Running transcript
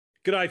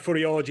G'day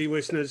Footyology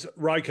listeners,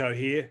 Roko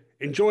here.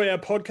 Enjoy our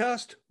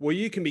podcast where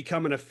you can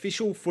become an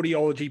official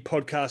Footyology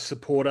podcast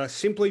supporter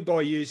simply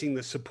by using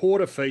the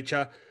supporter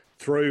feature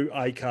through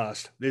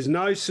Acast. There's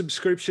no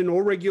subscription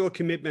or regular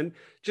commitment,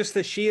 just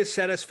the sheer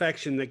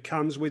satisfaction that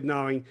comes with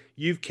knowing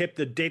you've kept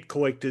the debt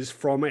collectors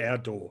from our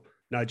door.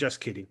 No,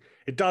 just kidding.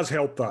 It does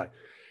help though.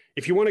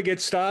 If you want to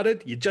get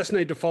started, you just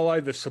need to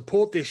follow the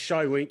support this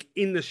show link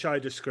in the show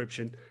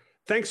description.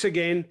 Thanks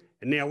again,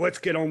 and now let's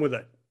get on with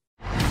it.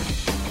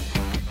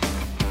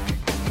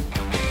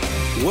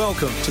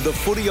 Welcome to the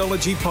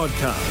Footyology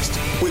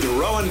Podcast with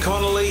Rowan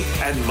Connolly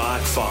and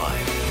Mark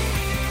Fine.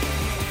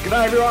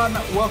 G'day everyone,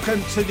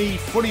 welcome to the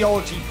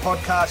Footyology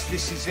Podcast.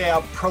 This is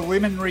our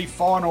preliminary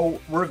final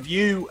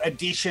review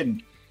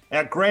edition.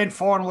 Our grand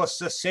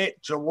finalists are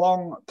set,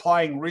 Geelong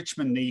playing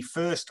Richmond, the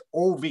first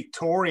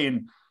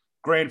all-Victorian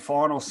grand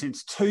final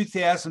since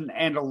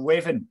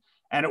 2011,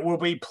 and it will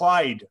be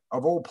played,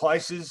 of all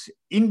places,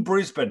 in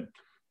Brisbane.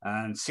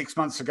 And 6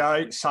 months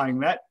ago, saying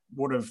that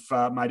would have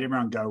made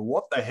everyone go,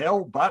 what the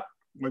hell? But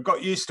we've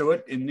got used to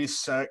it in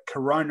this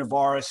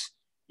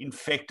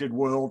coronavirus-infected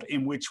world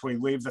in which we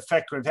live. The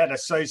fact we've had a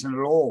season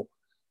at all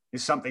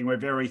is something we're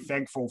very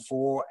thankful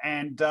for.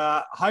 And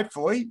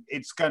hopefully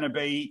it's going to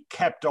be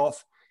capped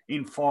off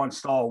in fine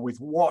style with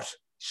what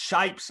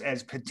shapes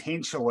as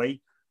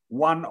potentially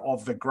one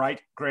of the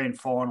great grand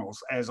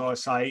finals. As I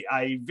say,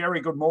 a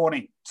very good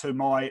morning to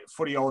my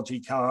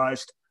Footyology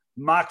co-host,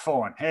 Mark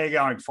Fine. How are you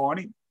going,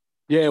 Finey?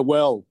 Yeah,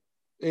 well,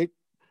 it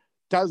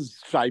does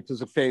shape as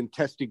a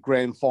fantastic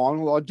grand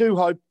final. I do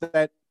hope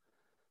that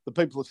the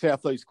people of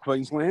South East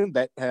Queensland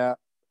that are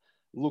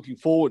looking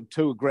forward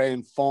to a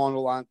grand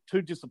final aren't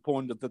too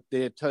disappointed that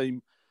their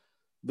team,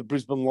 the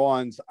Brisbane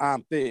Lions,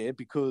 aren't there,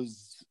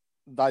 because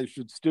they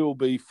should still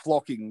be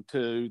flocking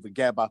to the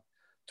Gabba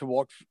to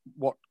watch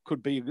what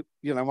could be,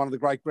 one of the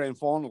great grand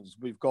finals.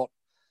 We've got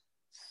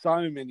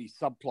so many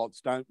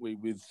subplots, don't we,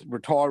 with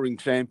retiring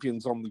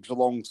champions on the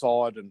Geelong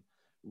side and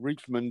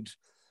Richmond,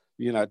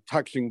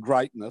 touching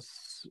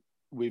greatness.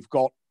 We've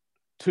got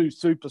two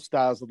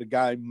superstars of the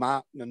game,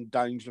 Martin and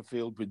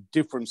Dangerfield, with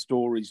different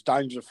stories.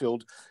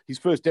 Dangerfield, his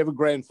first ever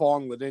grand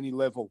final at any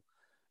level,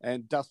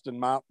 and Dustin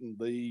Martin,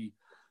 the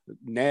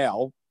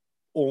now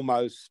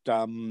almost,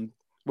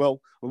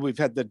 we've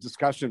had that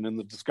discussion, and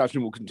the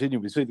discussion will continue.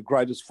 We see the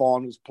greatest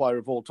finals player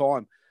of all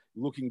time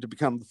looking to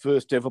become the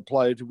first ever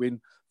player to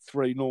win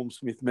 3 Norm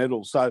Smith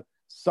medals.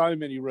 So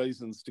many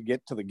reasons to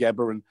get to the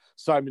Gabba and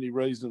so many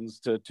reasons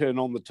to turn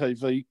on the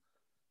TV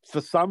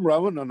for some,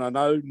 Rowan, and I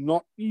know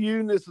not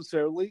you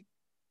necessarily,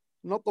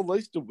 not the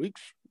least of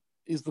which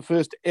is the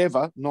first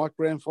ever night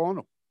grand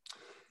final.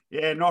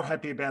 Yeah, not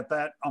happy about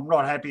that. I'm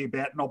not happy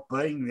about not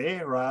being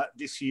there.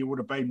 This year would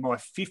have been my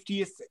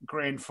 50th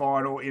grand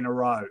final in a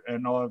row,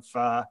 and I've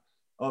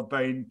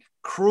been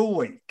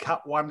cruelly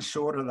cut one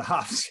short of the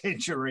half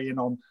century,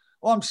 and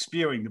I'm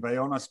spewing, to be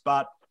honest.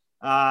 But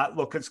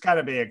look, it's going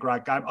to be a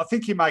great game. I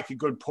think you make a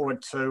good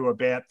point too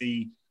about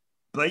the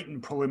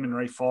beaten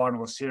preliminary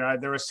finalists.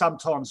 There are some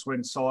times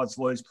when sides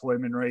lose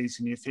preliminaries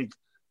and you think,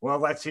 well,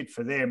 that's it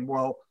for them.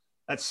 Well,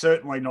 that's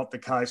certainly not the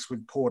case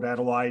with Port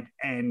Adelaide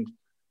and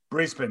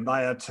Brisbane.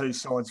 They are two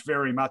sides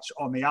very much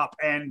on the up.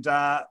 And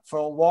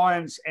for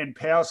Lions and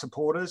Power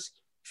supporters,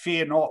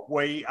 fear not,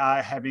 we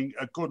are having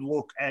a good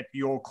look at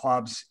your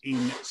clubs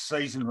in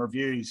season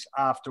reviews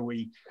after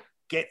we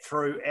get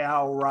through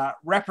our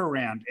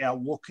wraparound, our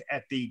look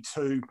at the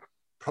two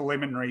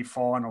preliminary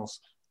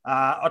finals.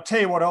 I'll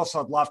tell you what else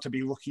I'd love to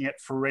be looking at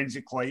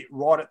forensically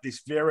right at this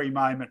very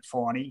moment,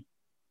 Finey.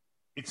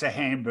 It's a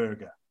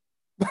hamburger.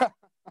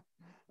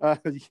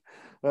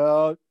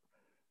 The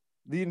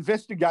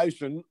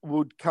investigation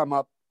would come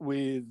up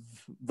with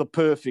the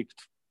perfect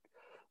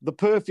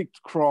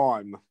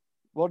crime.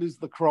 What is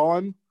the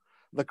crime?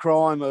 The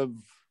crime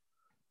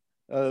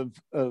of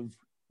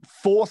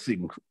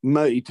forcing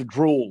me to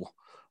drool.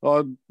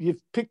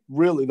 You've picked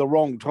really the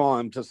wrong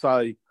time to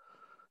say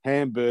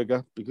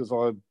hamburger, because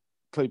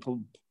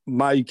people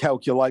may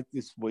calculate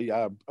this. We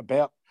are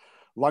about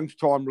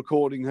lunchtime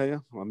recording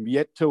here. I'm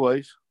yet to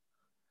eat.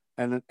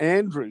 And an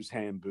Andrews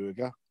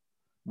hamburger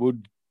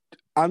would,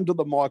 under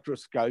the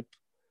microscope,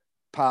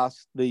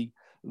 pass the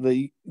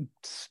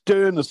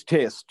sternest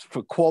test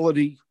for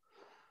quality.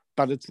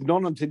 But it's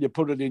not until you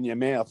put it in your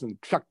mouth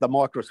and chuck the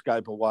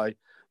microscope away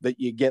that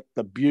you get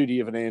the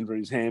beauty of an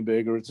Andrews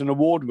hamburger. It's an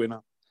award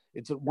winner.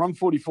 It's at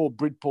 144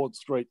 Bridport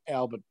Street,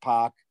 Albert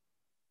Park.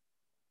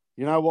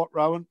 You know what,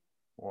 Rowan?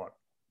 What?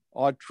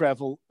 I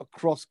travel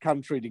across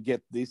country to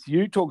get this.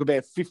 You talk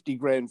about 50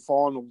 grand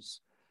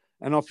finals,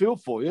 and I feel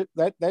for you.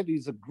 That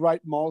is a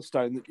great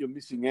milestone that you're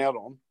missing out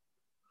on.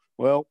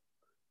 Well,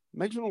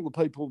 imagine all the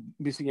people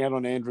missing out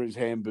on Andrews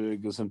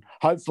hamburgers, and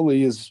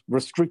hopefully as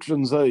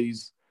restrictions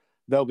ease,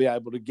 they'll be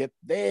able to get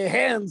their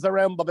hands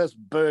around the best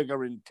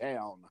burger in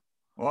town.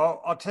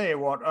 Well, I'll tell you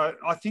what,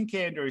 I think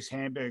Andrews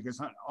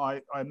hamburgers,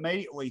 I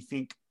immediately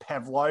think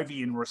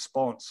Pavlovian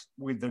response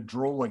with the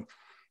drooling.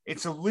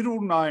 It's a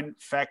little-known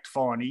fact,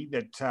 Finey,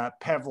 that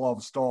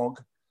Pavlov's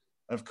dog,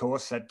 of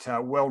course,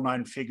 that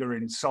well-known figure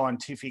in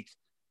scientific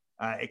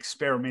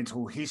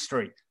experimental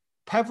history.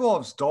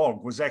 Pavlov's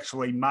dog was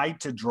actually made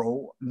to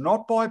drool,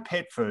 not by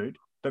pet food,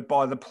 but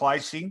by the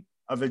placing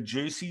of a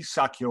juicy,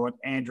 succulent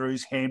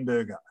Andrews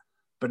hamburger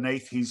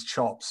beneath his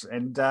chops.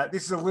 And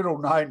this is a little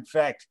known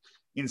fact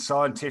in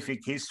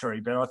scientific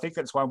history, but I think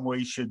it's one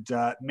we should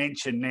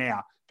mention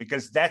now,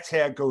 because that's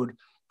how good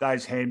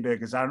those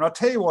hamburgers are. And I'll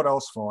tell you what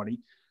else, Finey,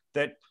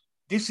 that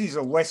this is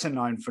a lesser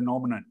known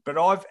phenomenon, but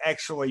I've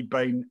actually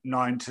been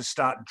known to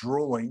start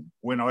drooling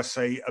when I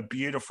see a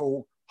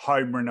beautiful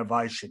home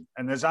renovation.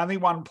 And there's only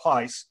one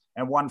place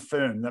and one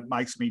firm that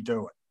makes me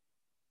do it.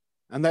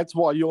 And that's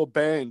why you're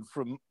banned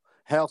from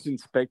house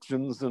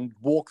inspections and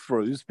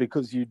walkthroughs,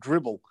 because you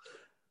dribble.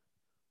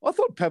 I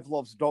thought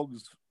Pavlov's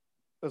dogs,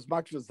 as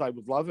much as they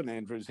would love an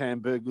Andrews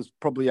hamburgers,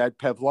 probably ate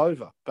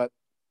pavlova. But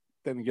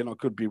then again, I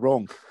could be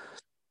wrong.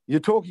 You're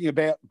talking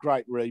about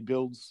great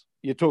rebuilds.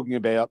 You're talking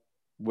about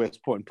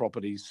West Point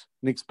Properties.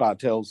 Nick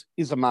Spartel's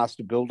is a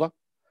master builder.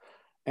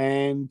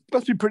 And it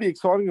must be pretty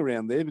exciting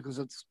around there, because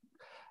it's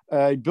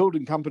a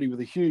building company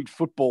with a huge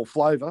football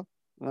flavour.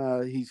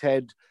 He's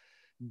had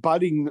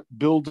budding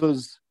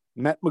builders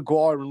Matt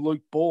Maguire and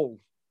Luke Ball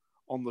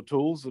on the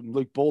tools, and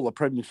Luke Ball, a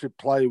premiership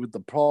player with the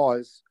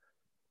prize.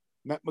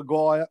 Matt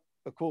Maguire,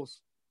 of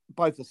course,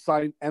 both a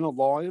Saint and a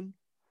Lion,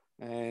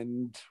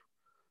 and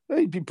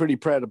he'd be pretty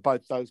proud of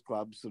both those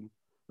clubs. And,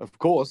 of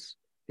course,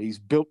 he's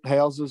built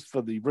houses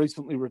for the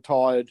recently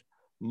retired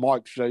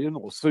Mike Sheehan,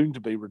 or soon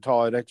to be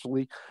retired,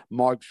 actually,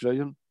 Mike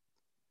Sheehan,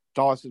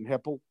 Dyson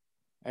Heppel,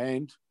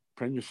 and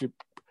premiership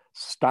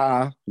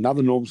star,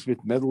 another Norm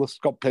Smith medalist,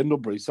 Scott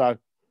Pendlebury. So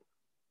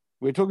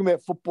we're talking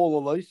about football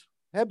elite.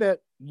 How about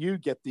you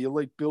get the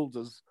elite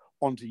builders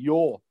onto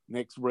your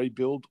next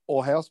rebuild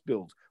or house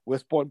build?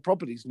 West Point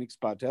Properties, Nick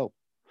Spartel.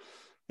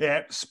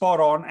 Yeah, spot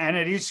on. And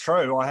it is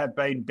true. I have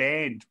been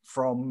banned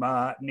from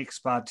Nick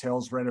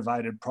Spartel's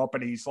renovated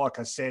properties. Like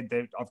I said,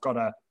 that I've got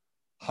a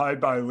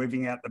hobo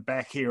living out the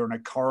back here in a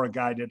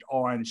corrugated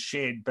iron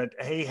shed, but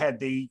he had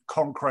the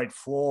concrete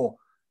floor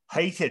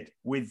heated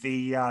with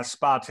the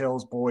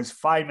Spartel's boys'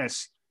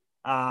 famous,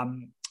 what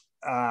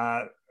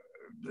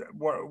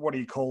do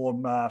you call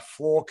them,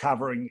 floor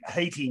covering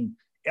heating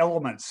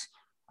elements.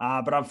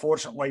 But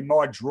unfortunately,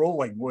 my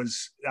drooling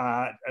was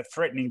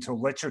threatening to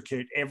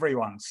electrocute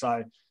everyone.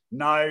 So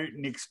no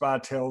Nick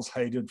Spartel's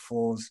heated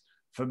floors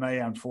for me,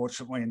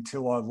 unfortunately,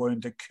 until I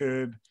learned to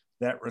curb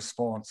that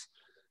response.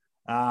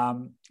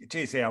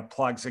 Geez, our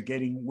plugs are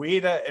getting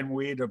weirder and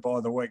weirder by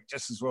the week,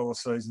 just as well the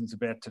season's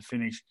about to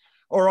finish.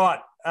 All right,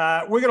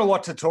 we've got a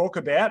lot to talk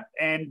about,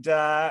 and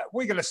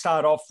we're going to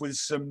start off with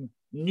some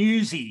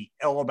newsy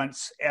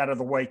elements out of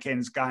the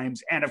weekend's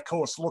games, and of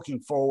course, looking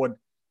forward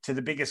to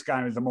the biggest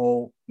game of them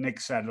all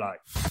next Saturday.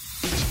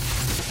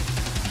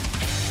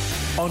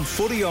 On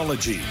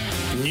Footyology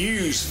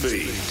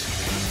Newsfeed.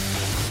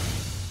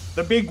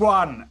 The big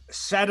one,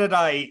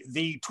 Saturday,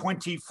 the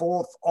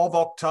 24th of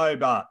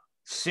October,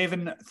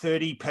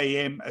 7:30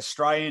 p.m.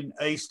 Australian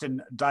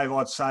Eastern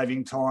Daylight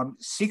Saving Time,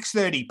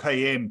 6:30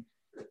 p.m.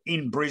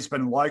 in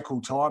Brisbane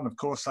local time. Of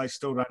course, they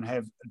still don't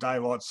have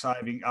daylight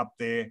saving up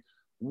there.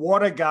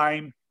 What a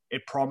game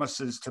it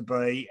promises to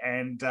be.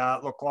 And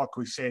look, like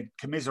we said,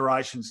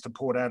 commiserations to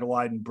Port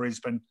Adelaide and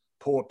Brisbane,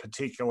 Port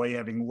particularly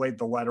having led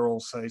the ladder all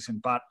season.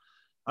 But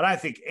I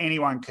don't think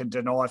anyone can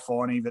deny,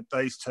 Finey, that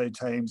these two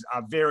teams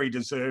are very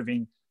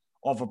deserving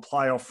of a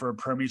playoff for a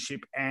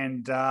premiership,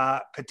 and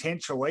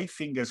potentially,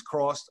 fingers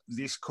crossed,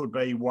 this could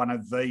be one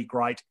of the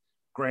great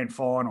grand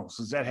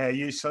finals. Is that how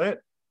you see it?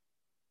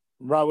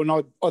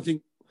 Rowan, I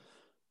think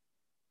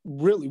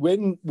really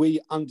when we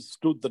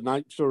understood the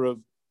nature of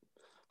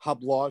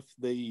hub life,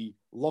 the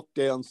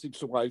lockdown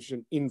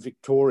situation in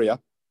Victoria,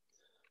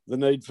 the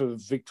need for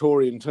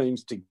Victorian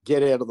teams to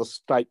get out of the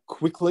state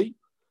quickly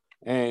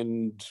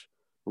and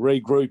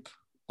regroup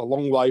a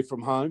long way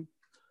from home,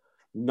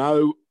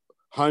 no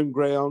home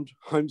ground,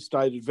 home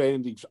state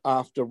advantage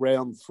after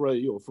round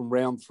 3 or from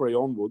round 3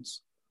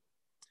 onwards.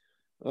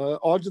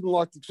 I didn't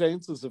like the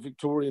chances of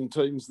Victorian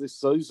teams this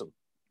season.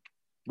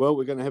 Well,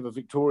 we're going to have a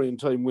Victorian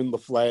team win the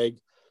flag.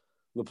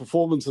 The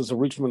performances of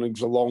Richmond and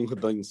Geelong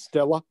have been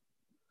stellar.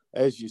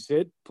 As you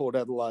said, Port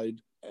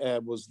Adelaide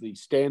was the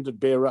standard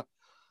bearer,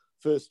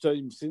 first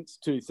team since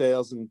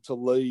 2000 to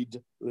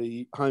lead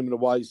the home and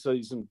away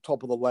season,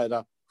 top of the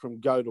ladder from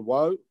go to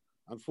woe.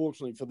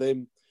 Unfortunately for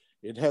them,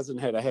 it hasn't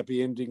had a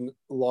happy ending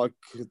like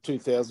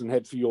 2000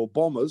 had for your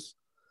Bombers,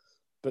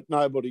 but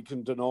nobody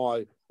can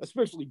deny,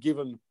 especially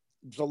given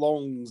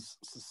Geelong's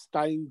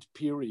sustained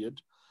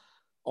period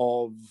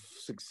of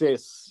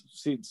success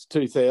since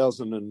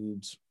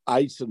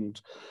 2008,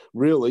 and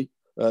really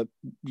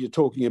you're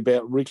talking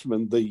about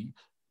Richmond, the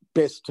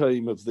best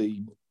team of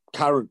the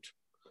current,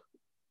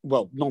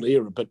 well, not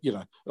era, but, you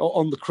know,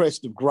 on the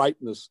crest of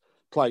greatness,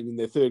 playing in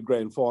their third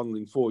grand final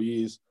in 4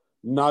 years.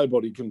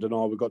 Nobody can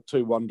deny we've got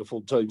two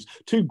wonderful teams,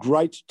 two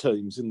great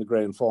teams in the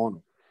grand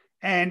final.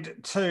 And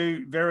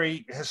two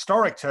very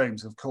historic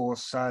teams, of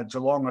course.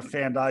 Geelong, a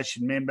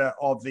foundation member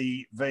of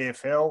the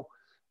VFL,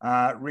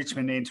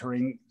 Richmond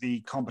entering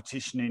the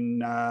competition in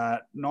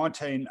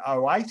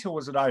 1908, or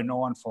was it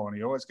 09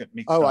 finally? I always get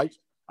mixed up.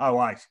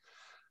 08.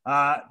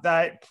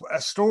 A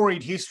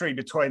storied history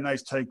between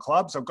those two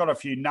clubs. I've got a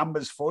few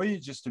numbers for you,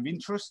 just of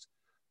interest.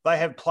 They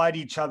have played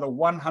each other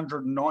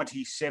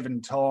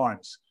 197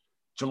 times.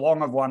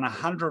 Geelong have won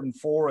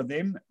 104 of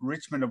them.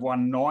 Richmond have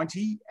won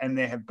 90, and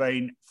there have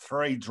been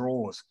 3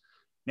 draws.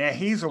 Now,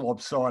 here's a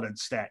lopsided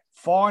stat.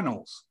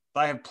 Finals,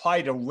 they have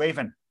played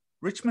 11.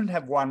 Richmond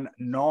have won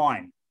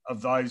 9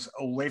 of those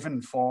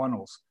 11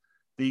 finals.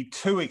 The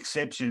 2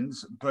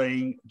 exceptions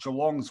being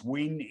Geelong's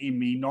win in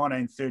the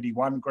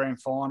 1931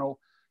 grand final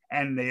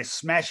and their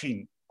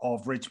smashing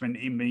of Richmond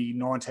in the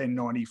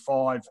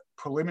 1995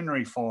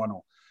 preliminary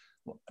final.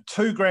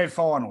 2 grand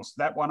finals,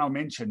 that one I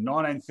mentioned,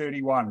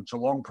 1931,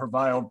 Geelong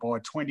prevailed by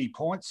 20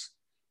 points.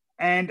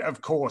 And, of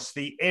course,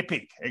 the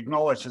epic,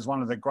 acknowledged as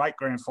one of the great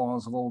grand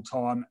finals of all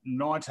time,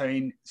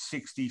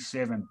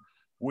 1967,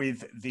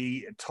 with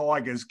the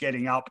Tigers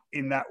getting up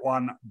in that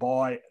one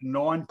by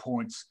 9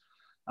 points.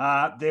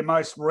 Their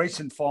most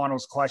recent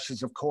finals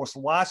clashes, of course,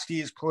 last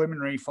year's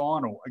preliminary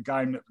final, a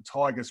game that the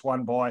Tigers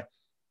won by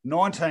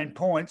 19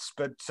 points,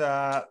 but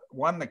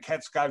one the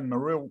Cats gave them a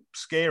real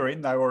scare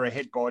in. They were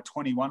ahead by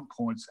 21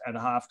 points at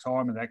half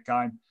time of that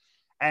game.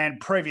 And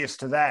previous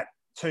to that,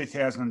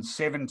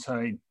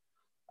 2017,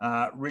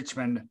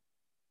 Richmond,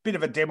 bit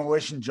of a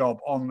demolition job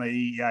on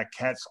the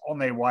Cats on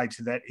their way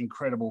to that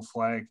incredible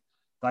flag.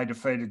 They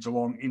defeated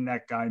Geelong in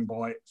that game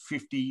by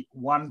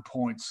 51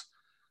 points.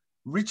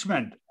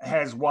 Richmond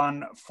has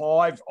won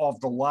 5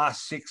 of the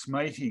last 6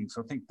 meetings.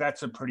 I think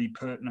that's a pretty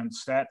pertinent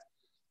stat,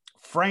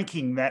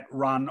 franking that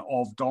run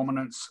of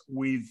dominance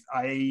with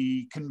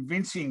a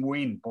convincing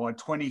win by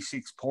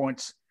 26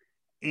 points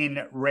in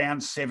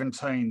round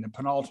 17, the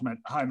penultimate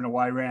home and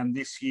away round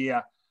this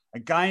year, a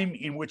game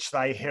in which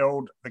they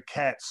held the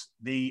Cats,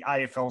 the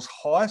AFL's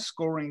highest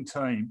scoring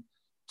team,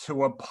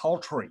 to a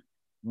paltry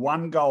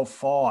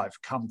 1-5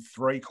 come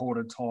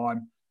 3-quarter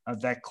time of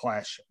that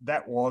clash.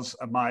 That was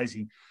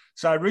amazing.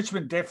 So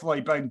Richmond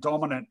definitely been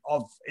dominant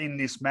in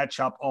this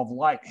matchup of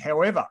late.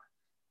 However,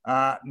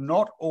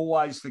 not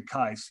always the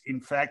case.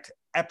 In fact,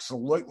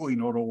 absolutely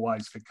not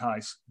always the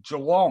case.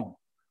 Geelong,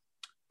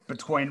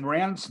 between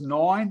rounds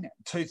 9,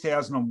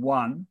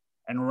 2001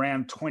 and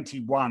round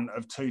 21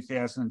 of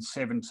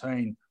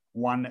 2017,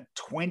 won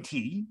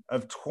 20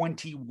 of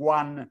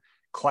 21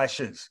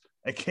 clashes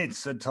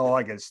against the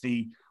Tigers.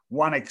 The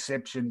one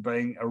exception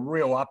being a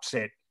real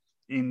upset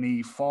in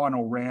the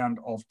final round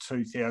of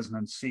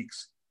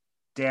 2006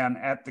 down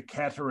at the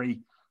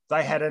Cattery.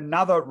 They had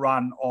another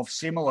run of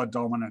similar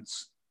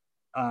dominance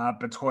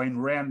between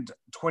round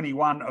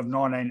 21 of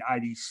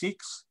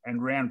 1986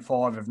 and round 5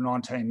 of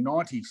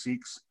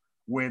 1996,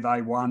 where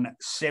they won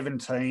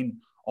 17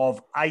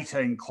 of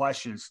 18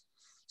 clashes.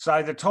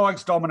 So the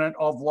Tigers dominant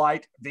of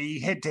late. The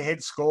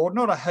head-to-head score,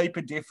 not a heap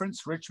of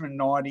difference. Richmond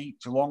 90,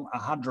 Geelong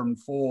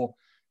 104.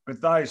 But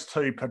those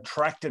 2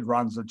 protracted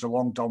runs of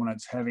Geelong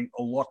dominance having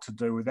a lot to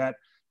do with that.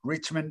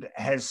 Richmond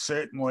has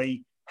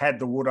certainly had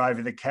the wood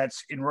over the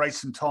Cats in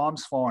recent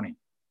times, Finey.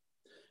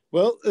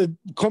 Well, a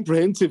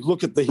comprehensive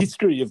look at the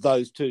history of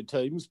those 2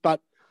 teams. But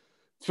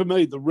for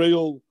me, the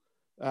real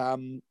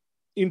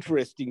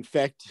interesting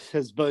fact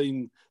has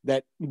been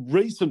that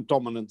recent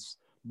dominance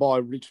by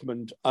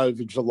Richmond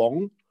over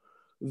Geelong.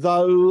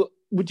 Though,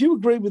 would you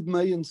agree with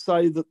me and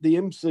say that the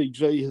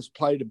MCG has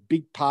played a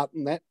big part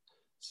in that?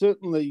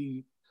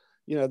 Certainly,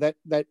 you know,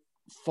 that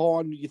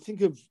final, you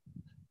think of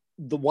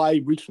the way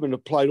Richmond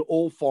have played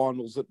all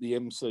finals at the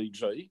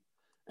MCG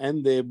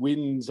and their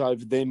wins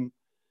over them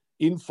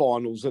in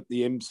finals at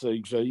the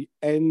MCG.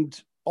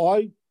 And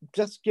I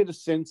just get a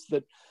sense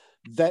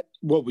that,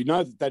 well, we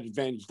know that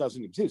advantage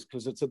doesn't exist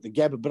because it's at the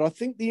Gabba, but I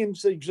think the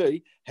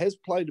MCG has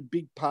played a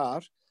big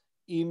part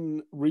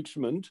in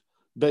Richmond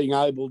being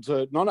able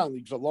to, not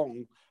only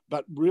Geelong,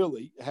 but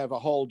really have a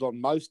hold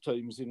on most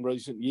teams in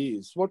recent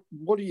years.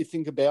 What do you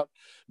think about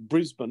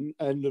Brisbane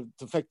and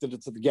the fact that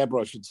it's at the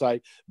Gabba, I should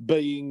say,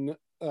 being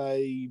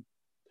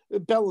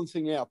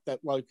balancing out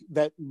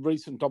that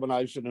recent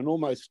domination and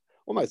almost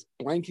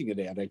blanking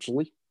it out,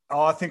 actually?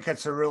 Oh, I think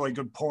that's a really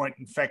good point.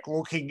 In fact,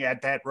 looking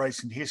at that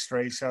recent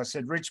history, so I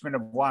said Richmond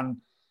have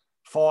won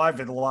 5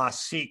 of the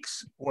last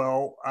 6.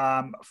 Well,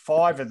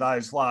 5 of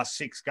those last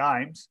 6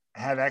 games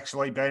have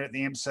actually been at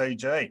the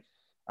MCG.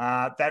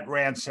 That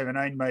round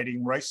 17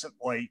 meeting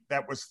recently,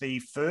 that was the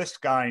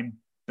first game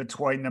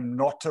between them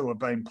not to have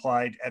been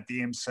played at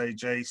the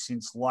MCG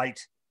since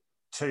late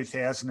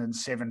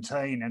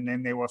 2017. And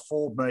then there were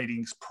 4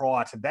 meetings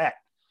prior to that,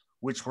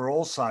 which were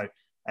also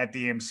at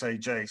the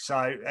MCG.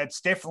 So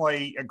it's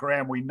definitely a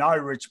ground we know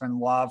Richmond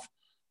love.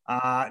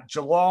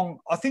 Geelong,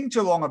 I think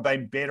Geelong have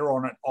been better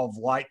on it of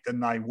late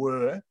than they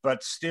were,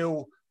 but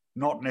still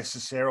not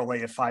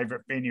necessarily a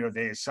favourite venue of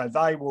theirs. So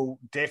they will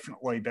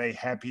definitely be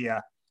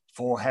happier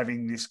for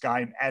having this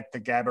game at the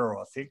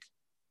Gabba, I think.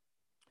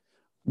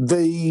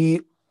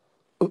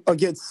 I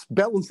guess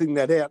balancing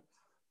that out,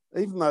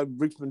 even though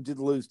Richmond did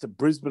lose to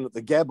Brisbane at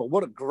the Gabba,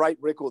 what a great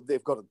record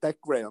they've got at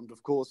that ground,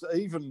 of course.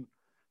 Even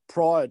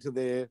prior to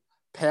their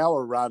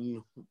power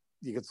run,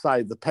 you could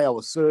say the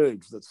power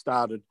surge that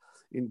started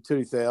in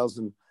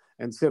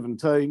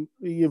 2017,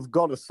 you've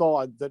got a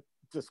side that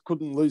just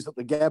couldn't lose at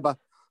the Gabba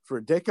for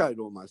a decade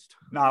almost.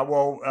 No,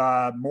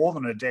 well, more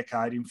than a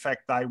decade. In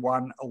fact, they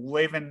won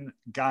 11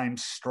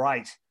 games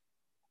straight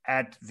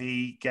at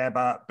the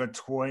Gabba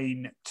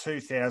between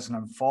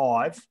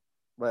 2005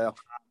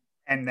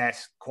 and that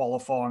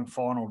qualifying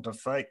final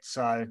defeat.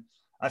 So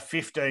a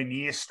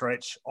 15-year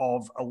stretch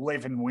of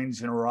 11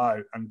 wins in a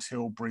row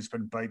until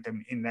Brisbane beat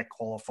them in that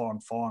qualifying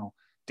final.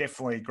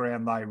 Definitely a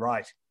ground they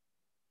rate.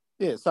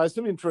 Yeah, so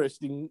some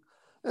interesting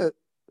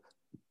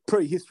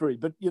prehistory.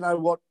 But you know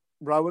what,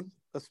 Rowan,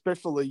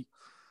 especially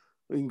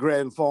in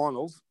grand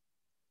finals,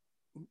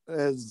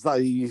 as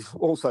they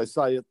also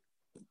say at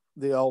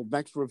the old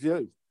Max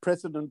Review,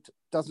 precedent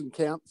doesn't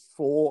count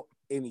for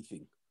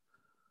anything.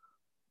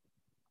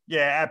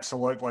 Yeah,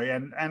 absolutely.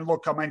 And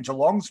look, I mean,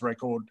 Geelong's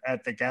record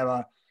at the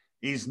Gabba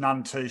is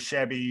none too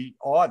shabby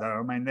either.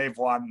 I mean, they've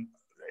won,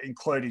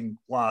 including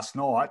last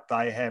night,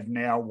 they have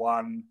now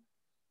won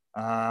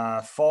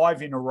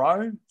 5 in a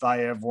row.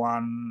 They have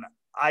won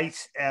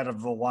 8 out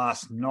of the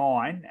last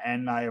 9,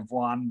 and they have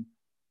won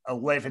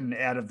 11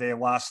 out of their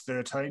last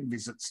 13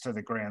 visits to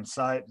the ground.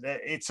 So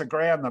it's a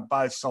ground that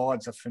both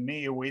sides are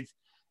familiar with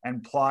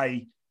and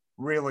play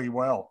really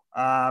well.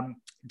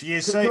 Do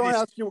you see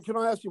this? Can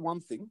I ask you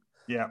one thing?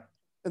 Yeah.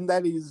 And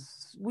that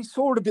is, we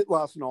saw it a bit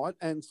last night,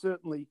 and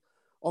certainly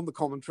on the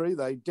commentary,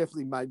 they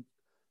definitely made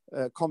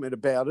a comment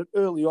about it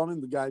early on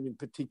in the game in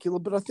particular,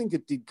 but I think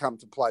it did come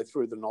to play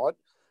through the night.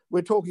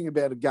 We're talking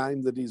about a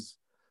game that is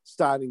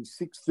starting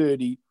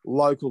 6:30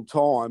 local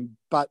time,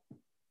 but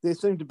there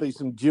seemed to be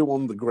some dew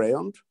on the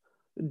ground.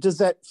 Does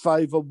that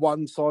favour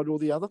one side or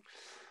the other?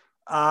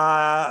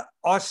 I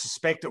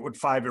suspect it would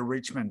favour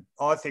Richmond.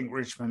 I think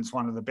Richmond's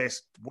one of the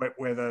best wet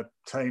weather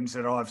teams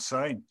that I've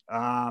seen.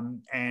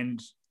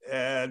 And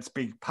it's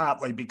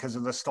partly because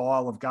of the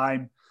style of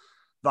game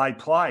they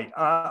play.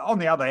 Not on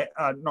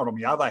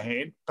the other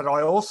hand, but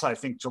I also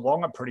think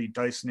Geelong are pretty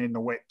decent in the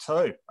wet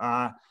too.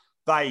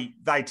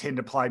 They tend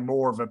to play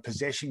more of a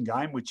possession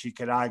game, which you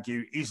could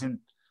argue isn't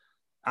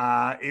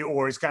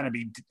or is going to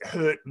be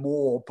hurt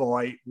more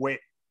by wet,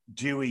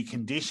 dewy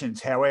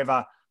conditions.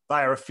 However, they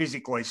are a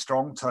physically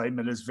strong team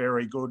that is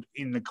very good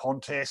in the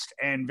contest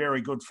and very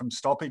good from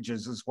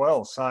stoppages as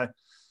well. So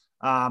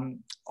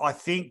I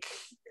think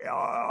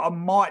I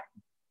might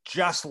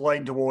just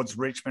lean towards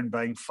Richmond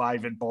being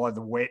favoured by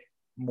the wet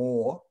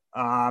more.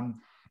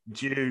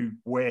 Dew,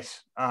 wet.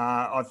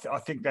 I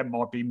think that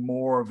might be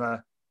more of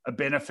a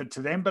benefit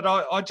to them. But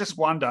I just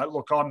wonder,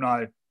 look,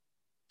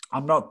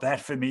 I'm not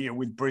that familiar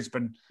with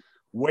Brisbane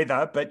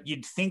weather, but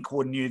you'd think,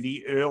 wouldn't you,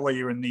 the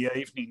earlier in the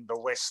evening, the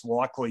less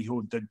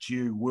likelihood that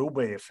dew will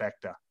be a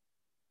factor.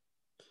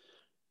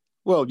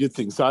 Well, you'd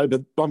think so,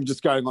 but I'm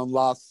just going on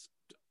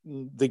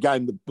the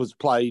game that was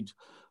played,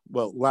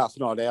 well, last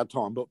night our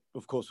time, but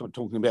of course I'm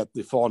talking about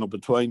the final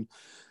between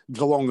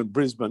Geelong and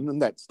Brisbane,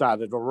 and that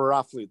started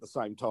roughly at the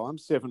same time,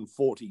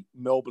 7:40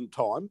 Melbourne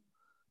time,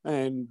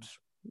 and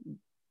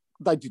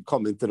they did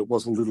comment that it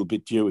was a little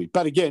bit dewy.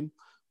 But again,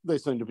 there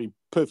seemed to be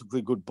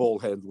perfectly good ball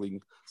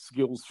handling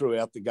skills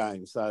throughout the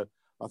game. So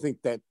I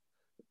think that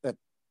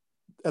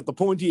at the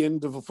pointy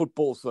end of a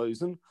football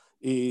season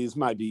is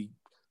maybe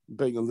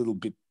being a little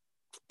bit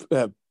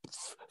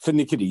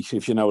finicky,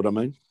 if you know what I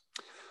mean.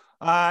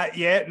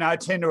 Yeah, no, I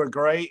tend to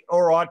agree.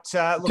 All right.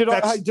 Look,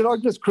 did I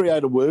just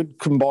create a word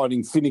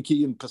combining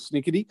finicky and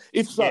persnickety?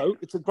 If so,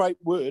 It's a great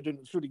word and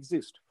it should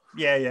exist.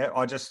 Yeah.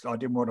 I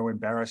didn't want to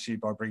embarrass you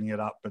by bringing it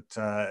up, but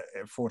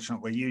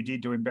fortunately you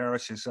did to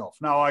embarrass yourself.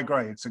 No, I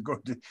agree. It's a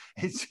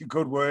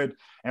good word,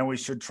 and we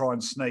should try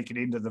and sneak it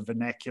into the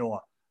vernacular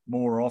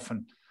more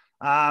often.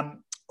 All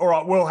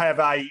right, we'll have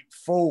a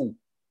full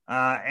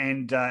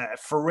and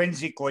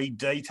forensically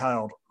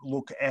detailed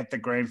look at the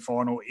grand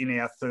final in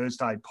our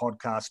Thursday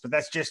podcast, but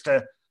that's just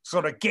to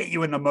sort of get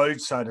you in the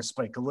mood, so to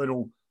speak, a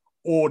little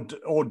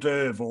hors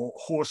d'oeuvre or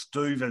horse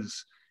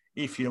d'oeuvres,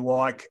 if you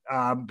like,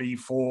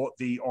 before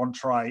the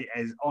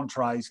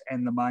entrees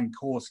and the main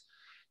course.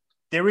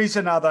 There is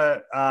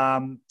another, I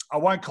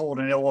won't call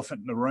it an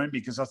elephant in the room,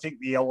 because I think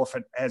the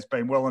elephant has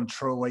been well and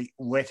truly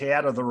let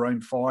out of the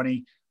room,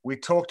 Finey. We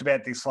talked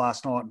about this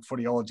last night in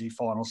Footyology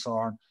Final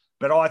Siren,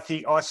 but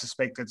I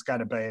suspect it's going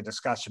to be a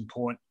discussion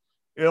point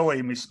early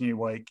in this new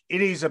week.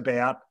 It is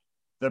about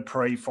the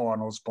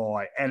pre-finals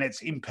bye and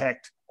its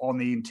impact on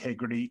the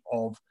integrity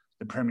of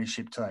the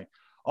premiership team.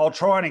 I'll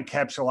try and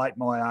encapsulate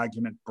my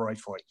argument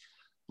briefly.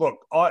 Look,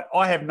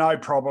 I have no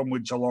problem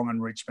with Geelong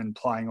and Richmond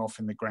playing off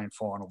in the grand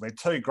final. They're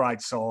two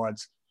great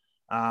sides,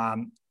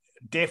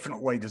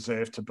 definitely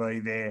deserve to be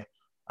there.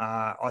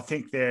 I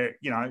think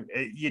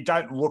you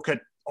don't look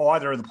at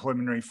either of the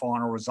preliminary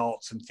final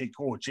results and think,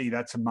 oh, gee,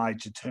 that's a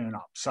major turn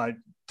up. So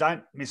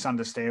don't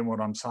misunderstand what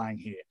I'm saying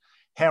here.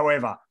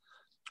 However,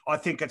 I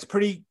think it's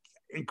pretty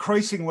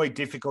increasingly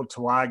difficult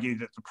to argue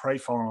that the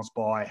pre-finals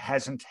bye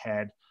hasn't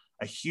had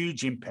a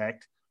huge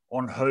impact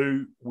on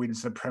who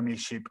wins the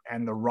premiership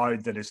and the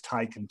road that is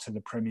taken to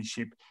the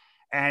premiership.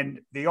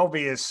 And the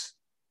obvious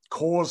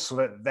cause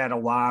for that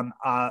alarm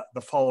are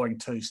the following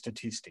two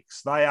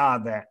statistics. They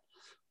are that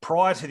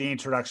prior to the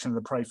introduction of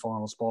the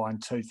pre-finals bye in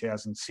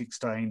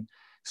 2016,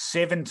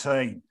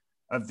 17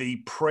 of the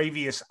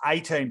previous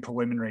 18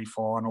 preliminary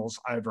finals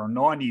over a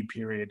 9-year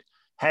period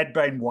had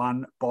been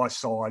won by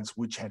sides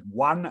which had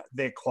won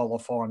their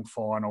qualifying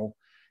final,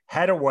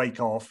 had a week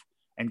off,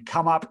 and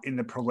come up in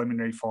the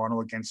preliminary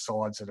final against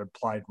sides that had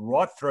played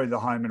right through the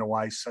home and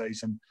away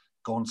season,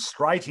 gone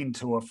straight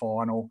into a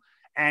final,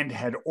 and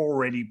had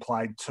already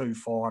played 2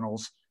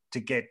 finals to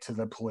get to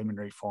the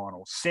preliminary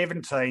final.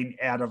 17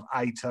 out of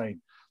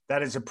 18.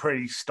 That is a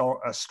pretty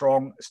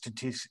strong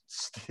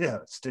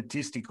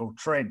statistical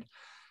trend.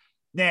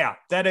 Now,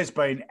 that has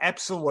been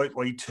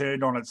absolutely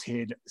turned on its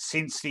head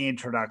since the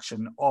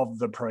introduction of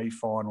the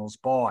pre-finals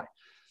bye.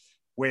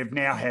 We've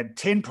now had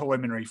 10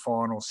 preliminary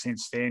finals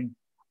since then.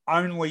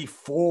 Only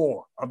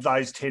 4 of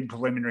those 10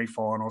 preliminary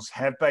finals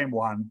have been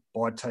won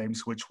by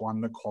teams which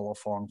won the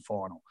qualifying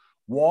final.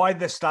 Why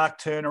the stark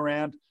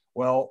turnaround?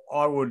 Well,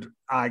 I would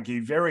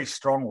argue very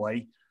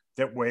strongly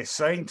that we're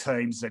seeing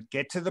teams that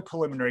get to the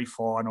preliminary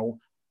final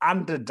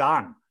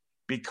underdone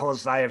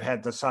because they have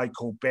had the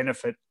so-called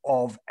benefit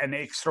of an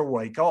extra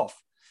week off.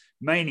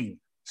 Meaning,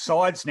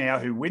 sides now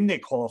who win their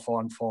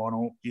qualifying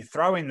final, you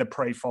throw in the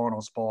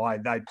pre-finals bye,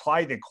 they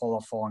play their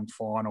qualifying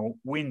final,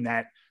 win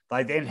that,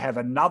 they then have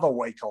another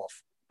week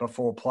off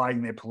before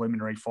playing their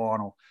preliminary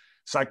final.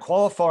 So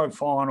qualifying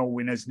final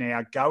winners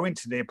now go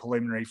into their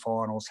preliminary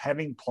finals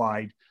having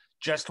played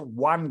just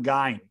one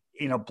game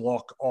in a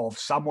block of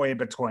somewhere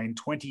between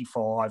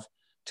 25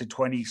 to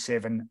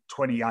 27,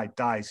 28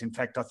 days. In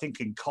fact, I think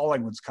in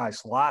Collingwood's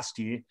case last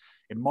year,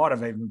 it might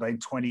have even been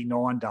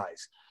 29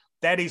 days.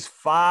 That is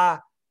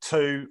far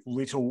too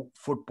little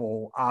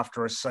football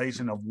after a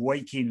season of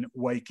week in,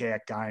 week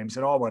out games.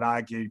 And I would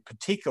argue,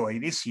 particularly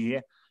this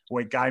year,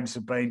 where games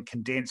have been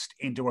condensed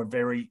into a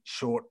very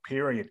short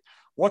period.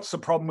 What's the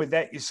problem with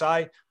that, you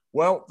say?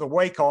 Well, the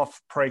week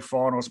off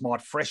pre-finals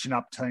might freshen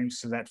up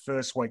teams to that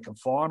first week of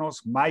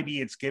finals.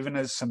 Maybe it's given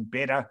us some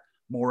better,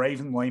 more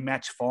evenly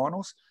matched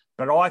finals.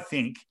 But I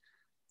think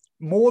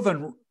more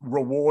than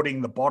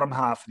rewarding the bottom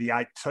half of the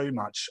 8 too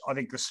much, I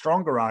think the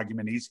stronger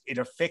argument is it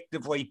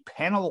effectively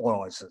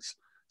penalises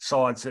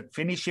sides that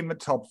finish in the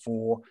top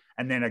 4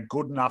 and then are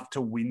good enough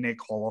to win their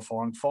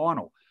qualifying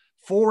final.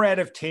 4 out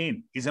of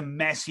 10 is a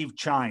massive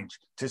change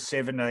to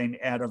 17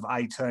 out of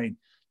 18.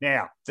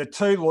 Now, the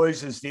 2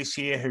 losers this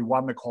year who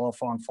won the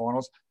qualifying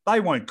finals, they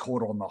weren't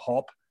caught on the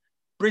hop.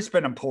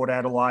 Brisbane and Port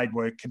Adelaide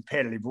were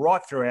competitive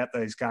right throughout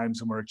these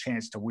games and were a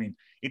chance to win.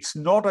 It's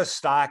not as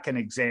stark an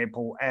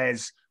example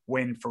as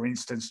when, for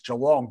instance,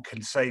 Geelong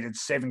conceded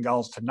 7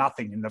 goals to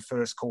nothing in the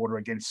first quarter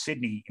against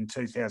Sydney in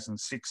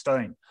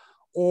 2016,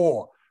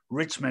 or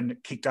Richmond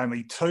kicked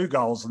only 2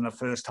 goals in the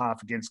first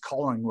half against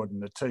Collingwood in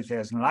the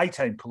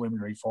 2018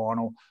 preliminary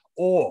final,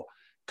 or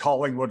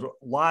Collingwood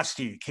last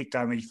year kicked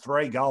only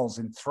 3 goals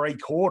in 3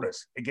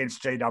 quarters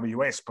against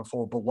GWS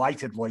before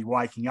belatedly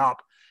waking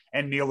up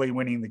and nearly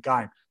winning the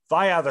game.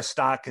 They are the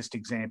starkest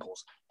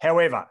examples.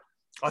 However,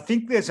 I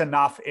think there's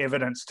enough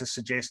evidence to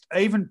suggest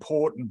even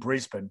Port and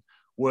Brisbane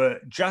were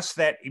just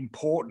that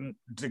important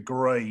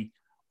degree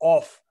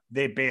off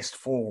their best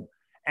form.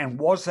 And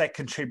was that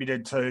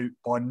contributed to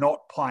by not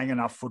playing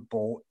enough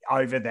football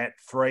over that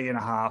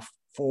 3.5,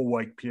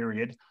 4-week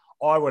period?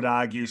 I would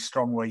argue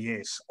strongly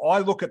yes. I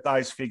look at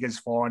those figures,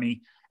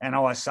 Finey, and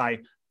I say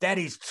that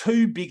is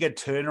too big a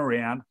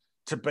turnaround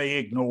to be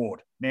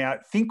ignored. Now,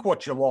 think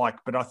what you like,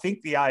 but I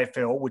think the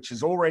AFL, which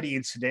has already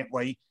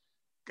incidentally,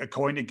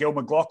 according to Gil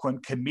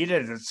McLachlan,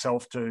 committed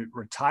itself to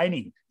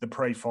retaining the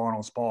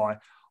pre-finals bye,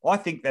 I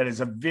think that is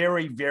a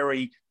very,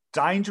 very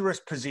dangerous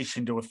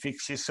position to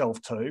affix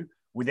yourself to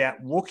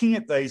without looking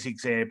at these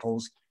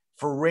examples,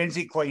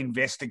 forensically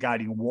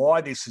investigating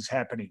why this is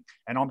happening.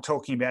 And I'm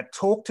talking about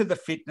talk to the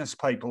fitness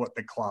people at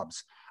the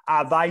clubs.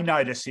 Are they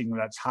noticing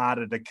that it's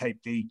harder to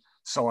keep the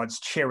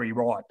sides cherry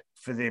ripe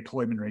for their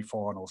preliminary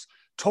finals?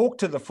 Talk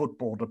to the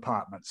football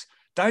departments.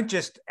 Don't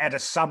just at a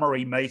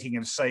summary meeting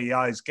of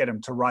CEOs get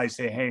them to raise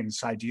their hand and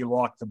say, do you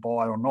like the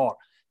buy or not?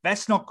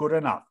 That's not good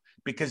enough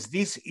because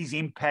this is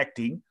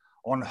impacting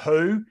on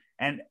who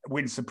and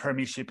wins the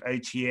premiership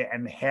each year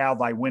and how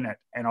they win it.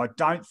 And I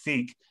don't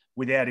think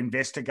without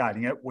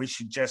investigating it, we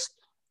should just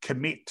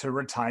commit to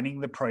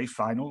retaining the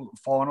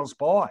pre-finals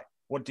bye.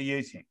 What do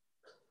you think?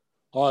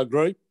 I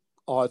agree.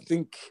 I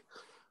think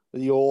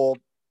your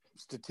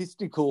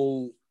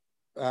statistical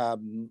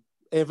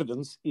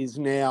evidence is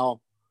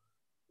now,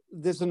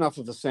 there's enough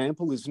of a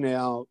sample, is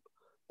now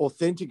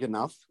authentic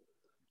enough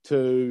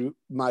to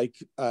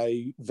make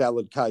a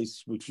valid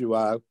case, which you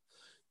are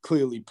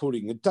clearly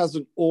putting. It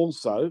doesn't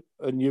also,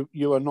 and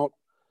you are not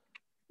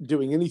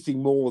doing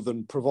anything more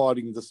than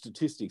providing the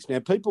statistics. Now,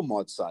 people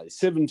might say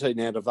 17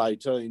 out of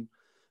 18,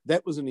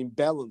 that was an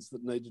imbalance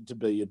that needed to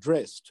be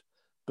addressed,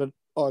 but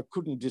I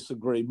couldn't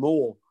disagree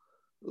more.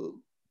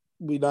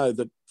 We know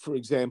that, for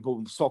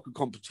example, soccer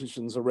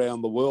competitions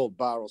around the world,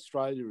 bar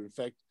Australia, in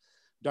fact,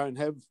 don't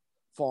have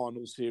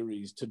final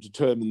series to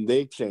determine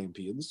their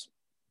champions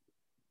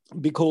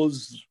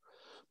because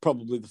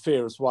probably the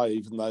fairest way,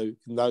 even though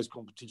in those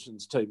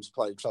competitions teams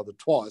play each other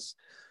twice,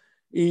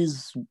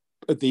 is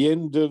at the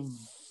end of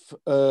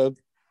home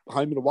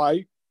and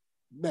away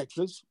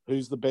matches,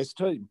 who's the best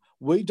team.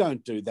 We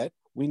don't do that.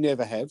 We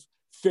never have.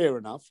 Fair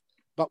enough.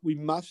 But we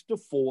must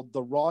afford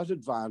the right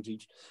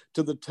advantage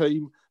to the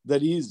team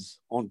that is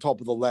on top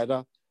of the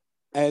ladder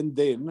and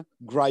then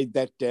grade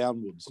that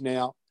downwards.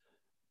 Now,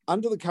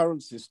 under the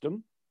current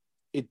system,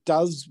 it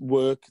does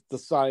work the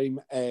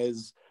same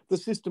as the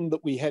system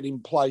that we had in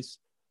place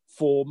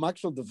for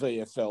much of the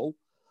VFL,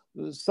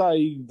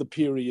 say the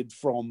period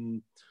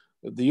from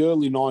the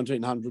early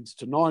 1900s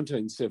to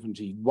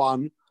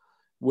 1971,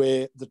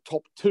 where the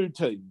top two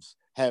teams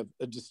have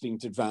a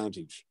distinct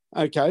advantage.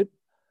 Okay,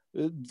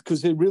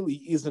 because there really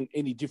isn't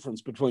any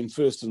difference between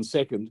first and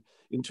second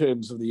in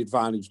terms of the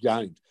advantage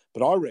gained.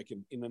 But I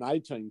reckon in an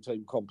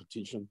 18-team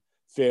competition,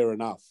 fair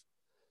enough.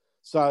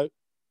 So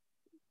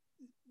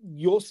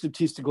your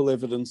statistical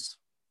evidence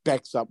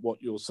backs up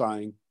what you're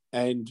saying,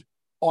 and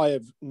I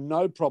have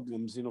no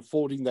problems in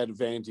affording that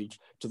advantage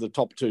to the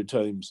top two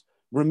teams.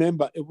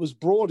 Remember, it was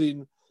brought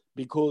in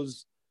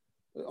because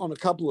on a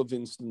couple of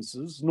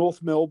instances,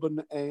 North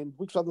Melbourne and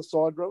which other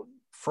side, Rowan?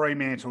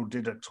 Fremantle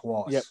did it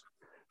twice. Yep.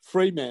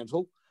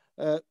 Fremantle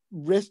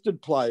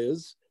rested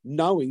players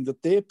knowing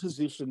that their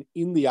position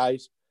in the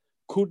 8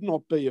 could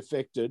not be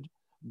affected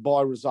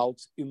by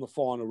results in the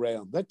final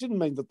round. That didn't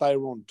mean that they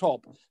were on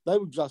top. They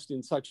were just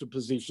in such a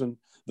position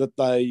that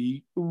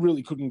they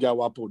really couldn't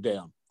go up or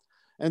down.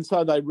 And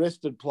so they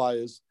rested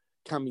players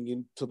coming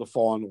into the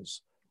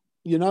finals.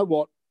 You know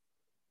what?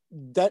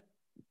 That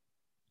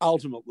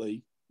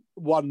ultimately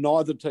won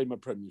neither team a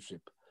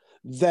premiership.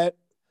 That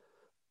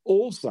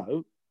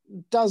also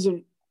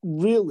doesn't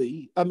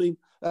really, I mean,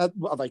 are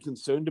they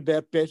concerned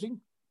about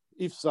betting?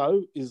 If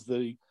so, is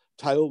the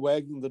tail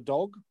wagging the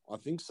dog? I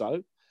think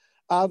so.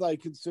 Are they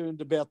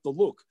concerned about the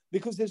look?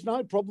 Because there's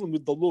no problem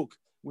with the look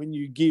when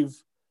you give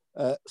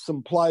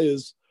some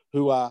players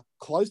who are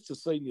close to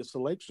senior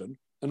selection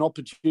an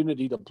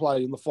opportunity to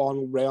play in the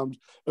final round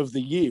of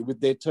the year with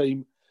their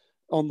team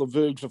on the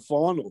verge of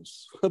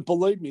finals.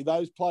 Believe me,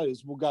 those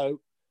players will go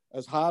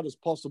as hard as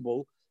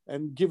possible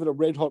and give it a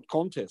red-hot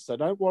contest. So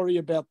don't worry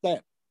about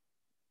that.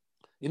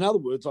 In other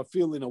words, I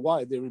feel in a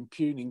way they're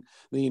impugning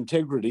the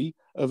integrity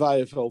of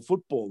AFL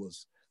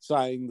footballers,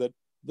 saying that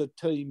the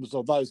teams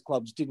or those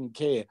clubs didn't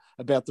care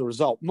about the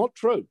result. Not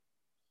true.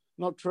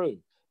 Not true.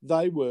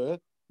 They were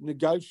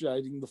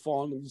negotiating the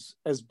finals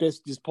as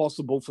best as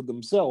possible for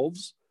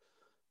themselves.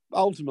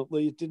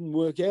 Ultimately, it didn't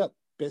work out.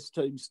 Best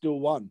team still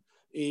won.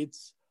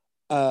 It's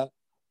a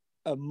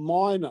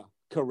minor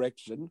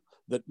correction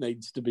that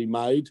needs to be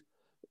made,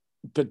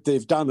 but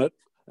they've done it.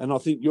 And I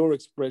think your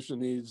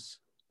expression is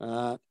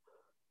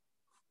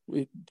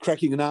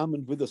cracking an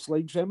almond with a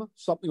sledgehammer,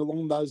 something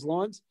along those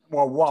lines.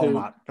 Well,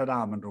 walnut, but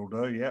almond will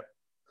do, yep.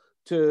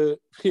 To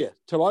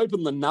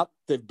open the nut,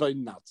 they've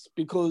been nuts,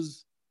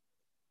 because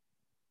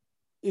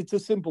it's a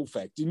simple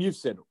fact, and you've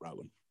said it,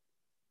 Rowan.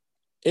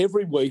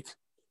 Every week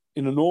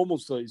in a normal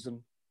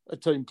season, a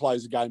team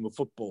plays a game of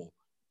football.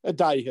 A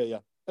day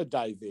here, a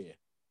day there.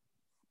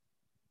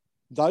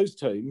 Those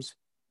teams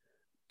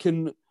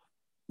can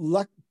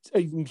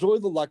enjoy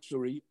the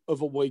luxury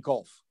of a week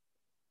off.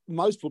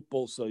 Most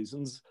football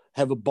seasons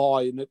have a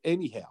bye in it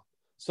anyhow.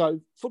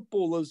 So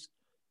footballers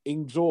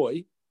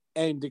enjoy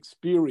and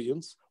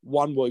experience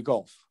 1 week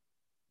off.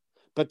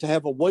 But to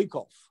have a week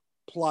off,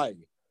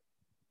 play,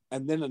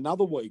 and then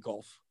another week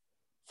off,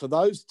 for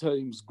those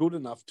teams good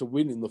enough to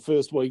win in the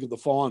first week of the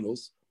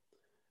finals,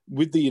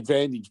 with the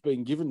advantage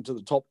being given to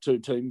the top two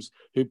teams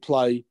who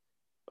play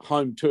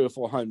home turf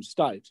or home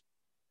state,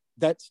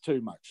 that's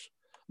too much.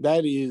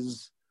 That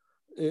is,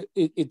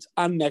 it's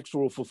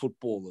unnatural for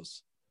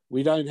footballers.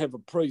 We don't have a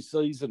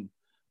pre-season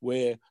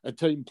where a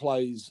team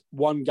plays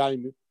one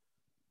game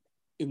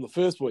in the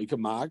first week of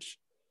March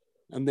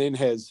and then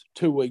has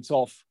 2 weeks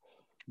off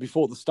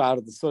before the start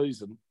of the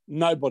season.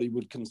 Nobody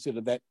would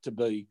consider that to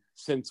be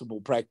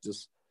sensible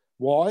practice.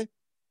 Why?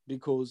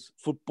 Because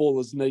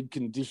footballers need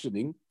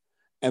conditioning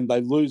and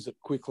they lose it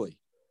quickly.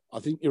 I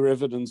think your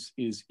evidence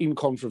is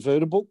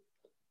incontrovertible,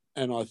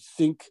 and I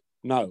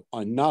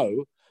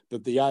know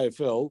that the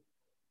AFL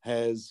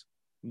has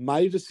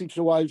made a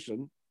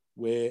situation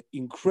where,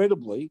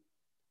 incredibly,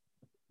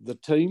 the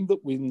team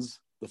that wins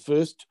the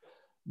first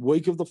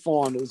week of the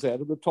finals out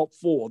of the top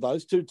 4,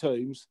 those two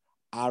teams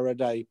are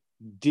at a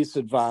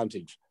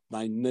disadvantage.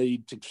 They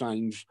need to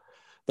change.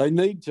 They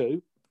need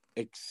to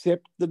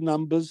accept the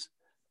numbers,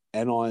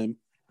 and I am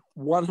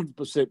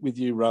 100% with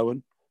you,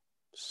 Rowan.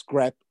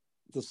 Scrap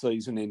the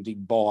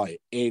season-ending bye.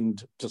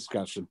 End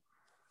discussion.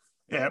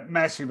 Yeah,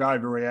 massive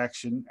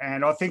overreaction.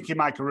 And I think you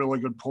make a really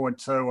good point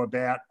too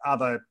about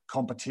other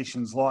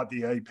competitions like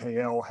the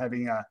EPL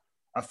having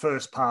a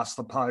first past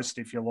the post,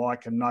 if you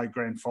like, and no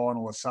grand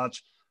final as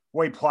such.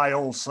 We play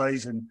all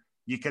season.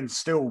 You can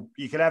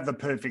have the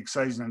perfect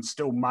season and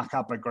still muck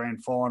up a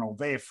grand final.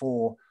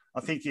 Therefore,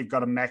 I think you've got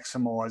to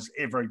maximise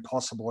every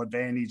possible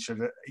advantage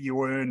that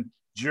you earn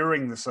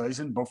during the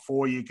season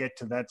before you get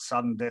to that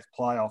sudden death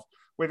playoff.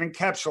 we've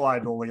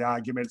encapsulated all the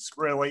arguments.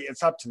 Really,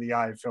 it's up to the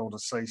AFL to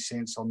see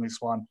sense on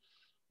this one.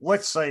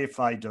 Let's see if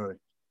they do.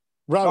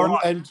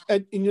 Rowan,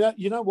 and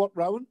you know what,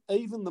 Rowan?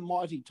 Even the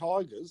mighty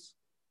Tigers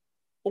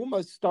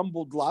almost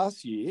stumbled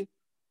last year.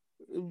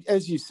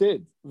 As you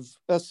said,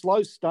 a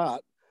slow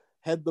start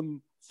had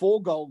them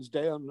 4 goals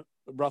down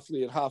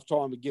roughly at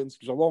halftime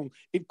against Geelong.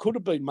 It could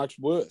have been much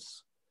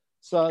worse.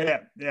 So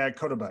yeah, it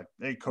could have been.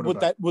 It could have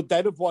been. Would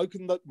that have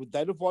woken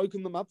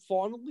them up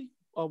finally?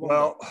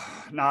 Well,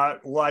 no,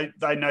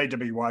 they need to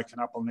be woken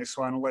up on this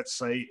one. Let's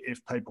see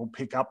if people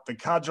pick up the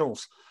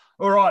cudgels.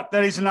 All right,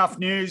 that is enough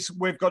news.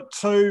 We've got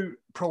 2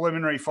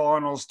 preliminary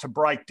finals to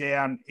break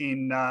down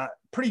in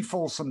pretty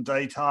fulsome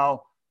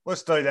detail.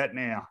 Let's do that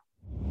now.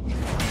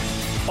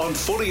 On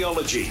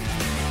Footyology,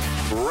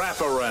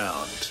 wrap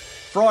around.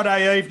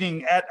 Friday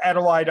evening at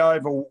Adelaide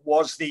Oval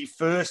was the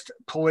first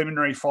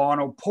preliminary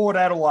final. Port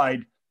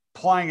Adelaide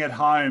playing at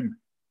home,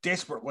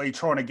 desperately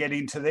trying to get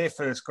into their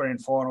first grand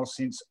final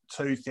since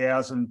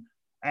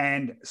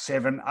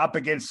 2007, up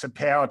against the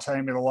power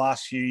team of the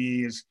last few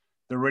years,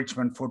 the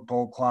Richmond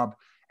Football Club.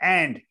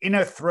 And in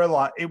a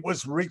thriller, it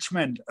was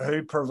Richmond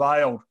who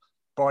prevailed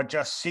by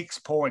just 6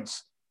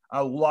 points,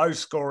 a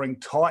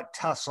low-scoring, tight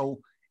tussle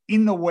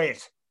in the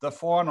wet. The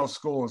final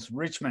scores,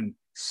 Richmond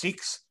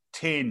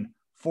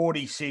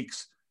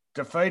 6-10-46,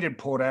 defeated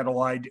Port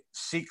Adelaide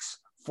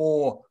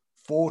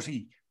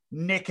 6-4-40.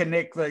 Neck and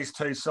neck, these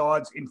two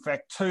sides. In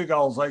fact, 2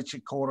 goals each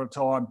at quarter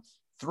time,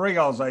 3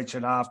 goals each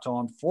at half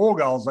time, 4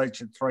 goals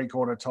each at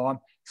three-quarter time,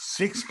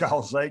 6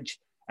 goals each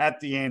at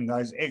the end.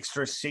 Those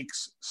extra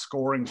 6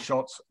 scoring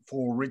shots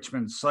for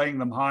Richmond, seeing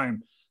them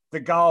home. The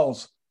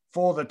goals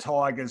for the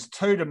Tigers,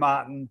 2 to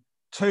Martin,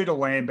 2 to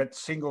Lambert,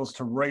 singles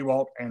to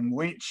Rewalt and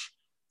Lynch.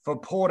 For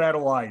Port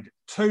Adelaide,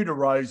 2 to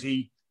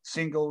Rosie,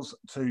 singles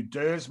to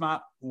Dersma,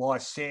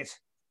 Lysette,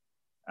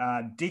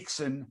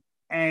 Dixon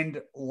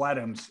and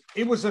Laddams.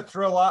 It was a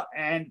thriller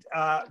and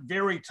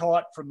very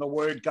tight from the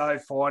word go,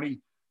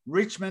 Finey.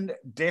 Richmond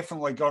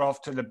definitely got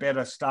off to the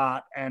better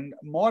start and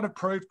might have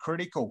proved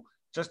critical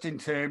just in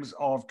terms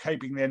of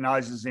keeping their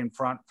noses in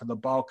front for the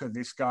bulk of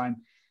this game.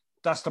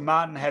 Dustin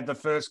Martin had the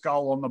first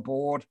goal on the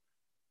board.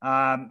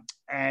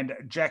 And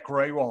Jack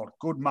Rewalt,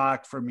 good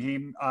mark from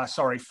him.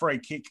 Free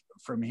kick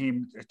from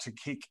him to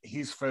kick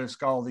his first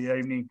goal of the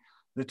evening.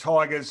 The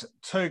Tigers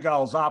 2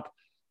 goals up.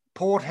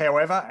 Port,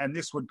 however, and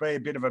this would be a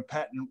bit of a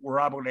pattern,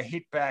 were able to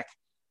hit back.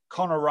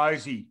 Connor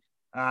Rosie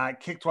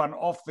kicked one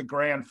off the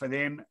ground for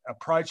them,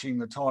 approaching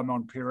the time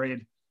on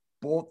period,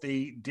 brought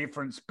the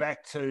difference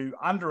back to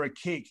under a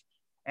kick.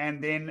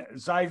 And then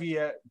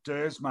Xavier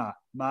Dersma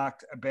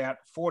marked about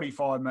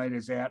 45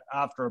 metres out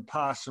after a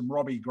pass from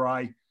Robbie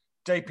Gray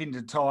deep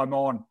into time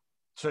on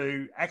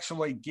to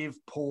actually give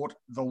Port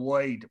the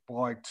lead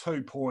by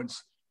 2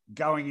 points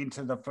going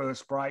into the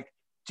first break.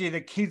 Gee,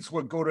 the kids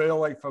were good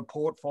early for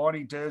Port.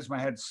 Finey Dersma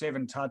had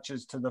 7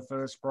 touches to the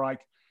first break.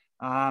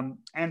 And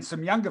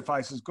some younger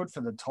faces, good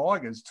for the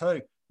Tigers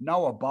too.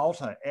 Noah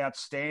Bolter,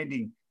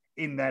 outstanding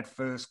in that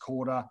first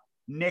quarter,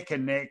 neck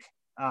and neck.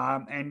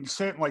 And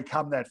certainly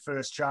come that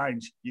first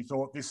change, you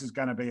thought this is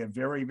going to be a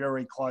very,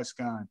 very close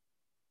game.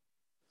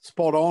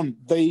 Spot on.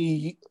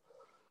 The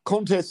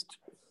contest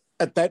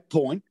at that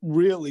point,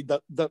 really,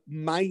 the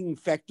main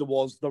factor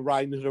was the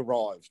rain had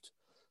arrived.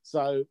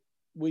 So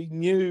we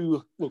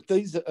knew, look,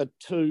 these are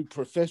 2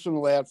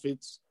 professional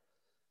outfits,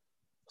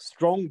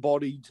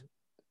 strong-bodied,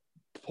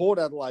 Port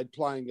Adelaide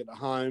playing at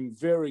home,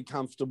 very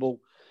comfortable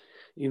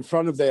in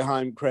front of their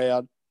home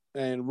crowd,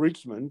 and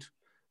Richmond,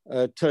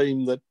 a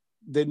team that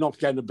they're not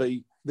going to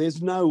be,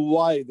 there's no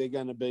way they're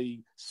going to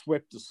be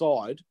swept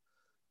aside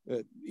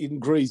in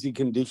greasy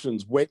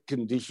conditions, wet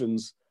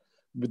conditions,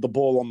 with the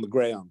ball on the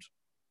ground.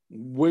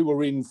 We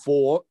were in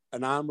for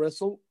an arm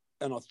wrestle,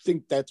 and I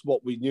think that's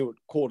what we knew at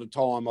quarter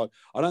time. I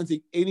don't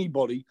think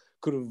anybody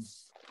could have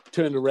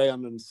turned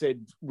around and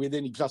said with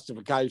any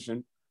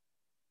justification,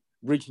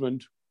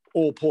 Richmond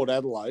or Port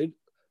Adelaide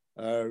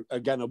are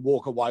going to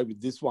walk away with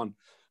this one.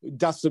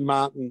 Dustin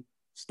Martin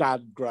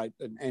started great,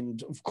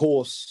 and of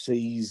course,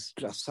 he's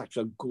just such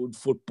a good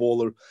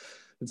footballer.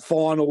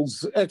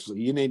 Finals,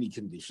 actually, in any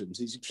conditions,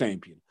 he's a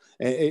champion.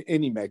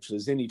 Any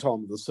matches, any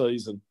time of the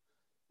season.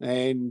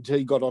 And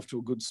he got off to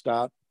a good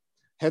start.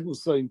 Hadn't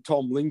seen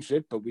Tom Lynch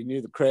yet, but we knew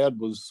the crowd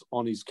was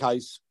on his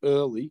case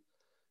early.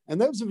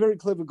 And that was a very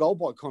clever goal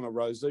by Connor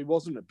Rosie,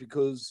 wasn't it?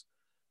 Because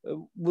I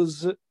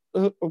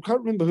can't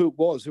remember who it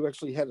was who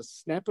actually had a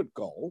snap at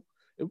goal.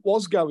 It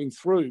was going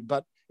through,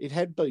 but it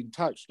had been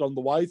touched on the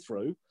way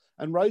through.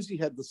 And Rosie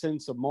had the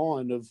sense of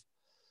mind of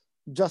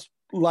just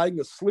laying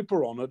a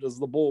slipper on it as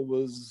the ball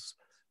was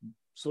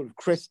sort of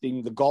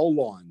cresting the goal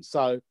line.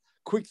 So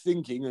quick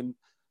thinking, and,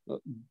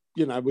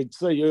 we'd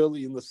see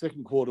early in the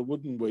second quarter,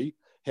 wouldn't we,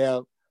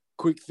 how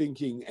quick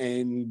thinking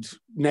and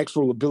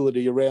natural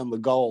ability around the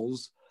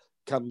goals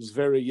comes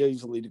very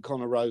easily to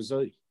Connor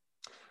Rosie.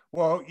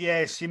 Well,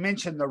 yes, you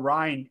mentioned the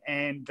rain,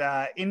 and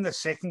in the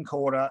second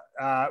quarter,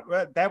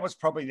 that was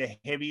probably the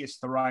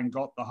heaviest the rain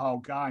got the whole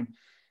game.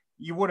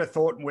 you would have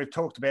thought, and we've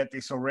talked about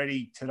this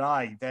already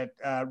today, that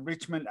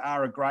Richmond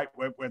are a great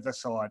wet weather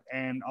side.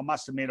 And I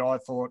must admit, I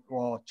thought,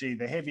 well, gee,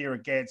 the heavier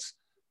it gets,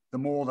 the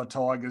more the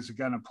Tigers are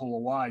going to pull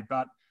away.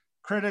 But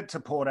credit to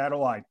Port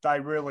Adelaide. They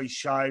really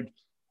showed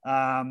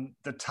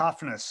the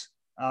toughness,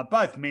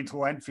 both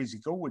mental and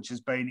physical, which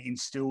has been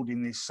instilled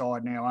in this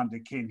side now under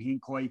Ken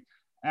Hinkley.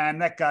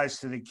 And that goes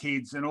to the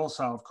kids and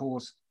also, of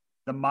course,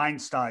 the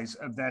mainstays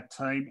of that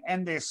team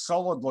and their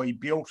solidly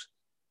built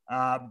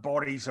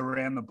bodies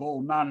around the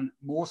ball. None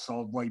more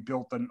solidly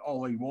built than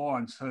Ollie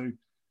Wines, who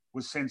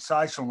was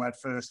sensational that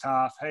first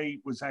half.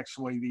 He was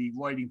actually the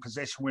leading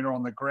possession winner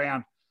on the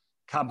ground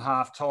come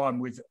half-time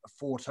with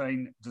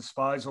 14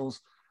 disposals.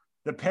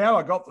 The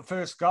Power got the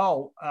first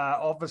goal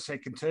of the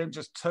second term,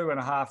 just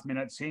 2.5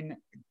 minutes in.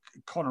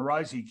 Connor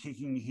Rozee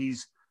kicking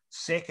his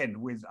second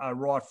with a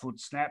right foot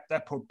snap.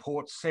 That put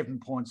Port 7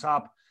 points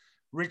up.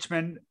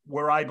 Richmond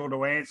were able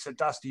to answer.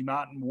 Dusty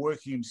Martin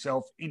working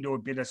himself into a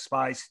bit of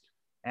space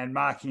and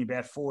marking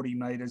about 40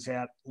 metres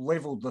out,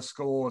 levelled the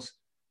scores.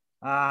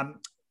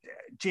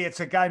 It's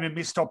a game of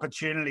missed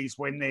opportunities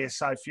when they're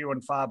so few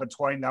and far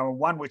between, though, and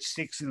one which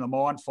sticks in the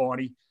mind,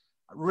 Finey.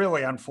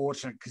 Really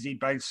unfortunate because he'd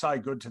been so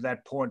good to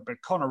that point.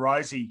 But Connor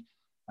Rozee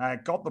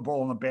got the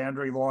ball on the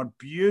boundary line.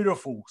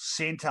 Beautiful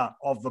centre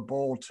of the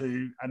ball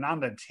to an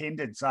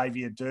unattended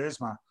Xavier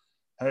Dersma,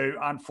 who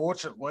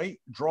unfortunately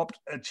dropped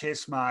a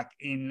chest mark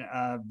in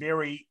a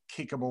very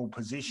kickable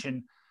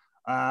position,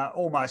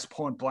 almost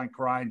point-blank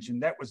range.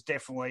 And that was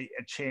definitely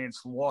a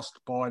chance lost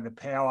by the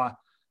Power.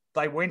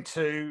 They went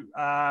to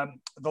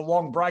the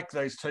long break,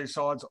 these two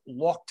sides,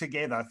 locked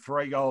together,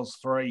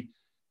 3-3,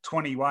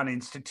 21.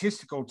 In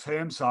statistical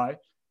terms, though,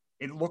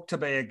 it looked to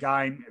be a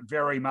game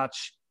very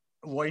much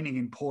leaning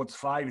in Port's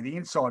favour. The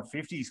inside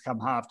 50s come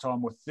halftime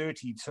with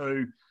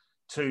 32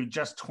 to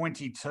just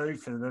 22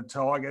 for the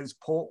Tigers.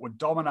 Port were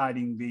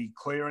dominating the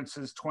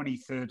clearances,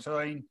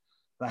 2013.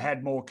 They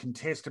had more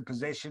contested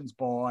possessions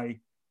by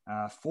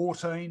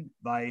 14.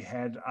 They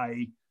had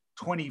a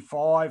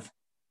 25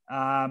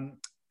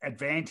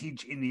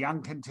 advantage in the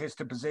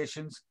uncontested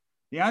possessions.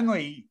 The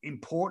only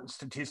important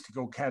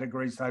statistical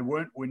categories they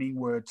weren't winning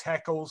were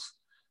tackles,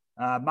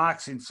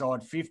 marks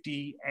inside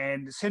 50,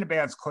 and centre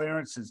bounce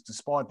clearances,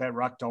 despite that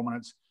ruck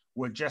dominance,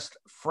 were just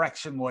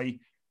fractionally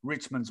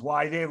Richmond's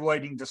way. Their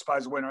leading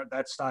disposal winner at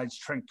that stage,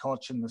 Trent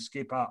Cotchin, the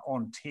skipper,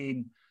 on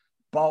 10,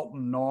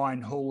 Bolton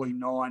 9, Hooley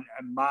 9,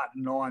 and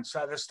Martin 9.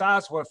 So the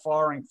Stars were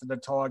firing for the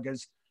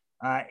Tigers.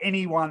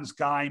 Anyone's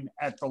game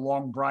at the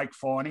long break,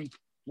 Finey.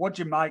 What'd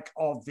you make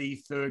of the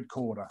third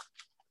quarter?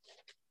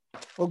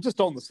 Well, just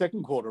on the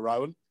second quarter,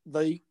 Rowan,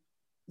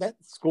 that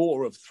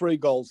score of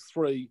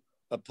 3-3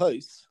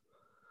 apiece,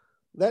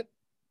 that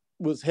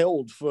was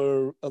held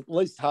for at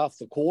least half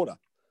the quarter.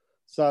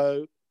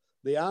 So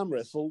the arm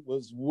wrestle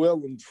was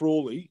well and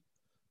truly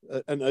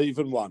an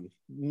even one.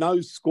 No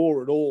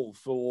score at all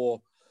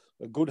for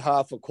a good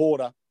half a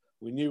quarter.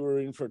 We knew we were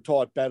in for a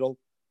tight battle.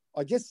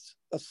 I guess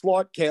a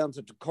slight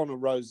counter to Connor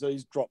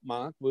Rozee's drop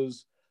mark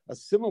was a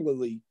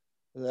similarly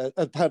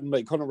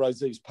Connor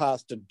Rozee's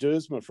pass to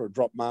Dersma for a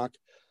drop mark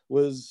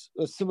was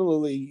a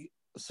similarly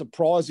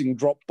surprising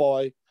drop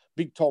by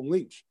Big Tom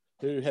Lynch,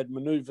 who had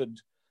manoeuvred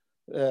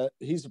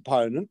his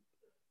opponent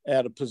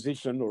out of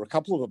position, or a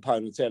couple of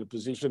opponents out of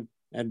position,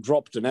 and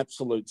dropped an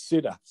absolute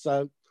sitter.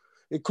 So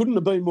it couldn't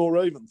have been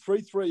more even.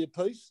 3-3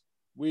 apiece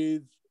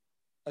with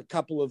a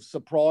couple of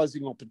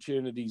surprising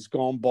opportunities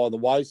gone by the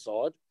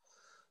wayside.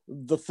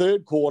 The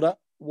third quarter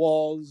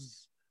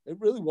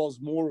really was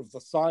more of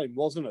the same,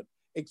 wasn't it?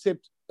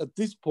 Except at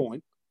this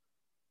point,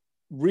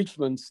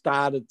 Richmond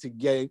started to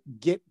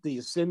get the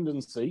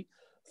ascendancy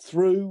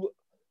through,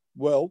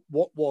 well,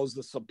 what was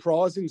the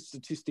surprising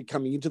statistic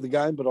coming into the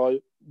game. But I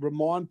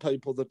remind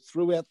people that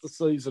throughout the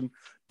season,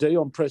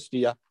 Dion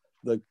Prestia,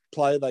 the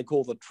player they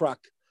call the truck,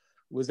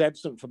 was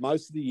absent for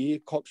most of the year,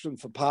 Cochrane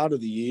for part of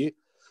the year.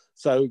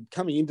 So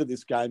coming into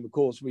this game, of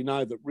course, we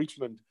know that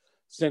Richmond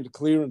centre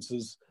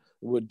clearances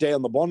were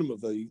down the bottom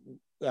of the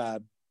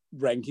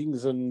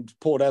rankings and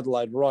Port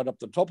Adelaide right up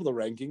the top of the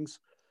rankings.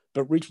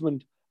 But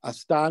Richmond are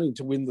starting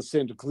to win the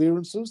centre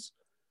clearances.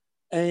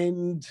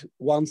 And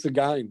once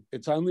again,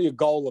 it's only a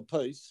goal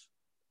apiece,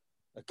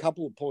 a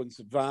couple of points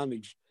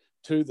advantage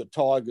to the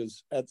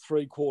Tigers at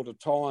three-quarter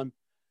time.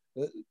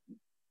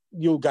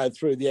 You'll go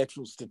through the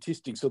actual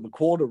statistics of the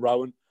quarter,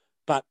 Rowan,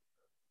 but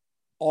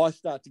I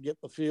start to get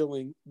the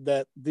feeling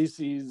that this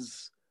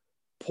is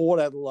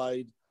Port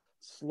Adelaide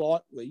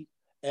slightly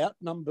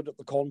outnumbered at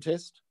the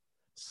contest,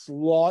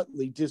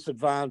 slightly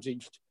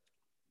disadvantaged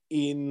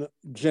in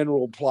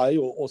general play,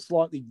 or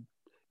slightly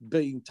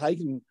being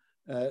taken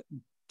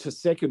to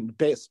second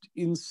best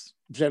in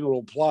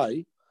general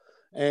play.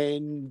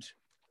 And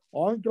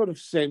I've got a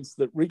sense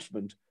that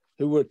Richmond,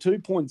 who were 2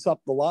 points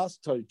up the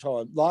last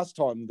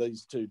time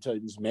these two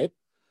teams met,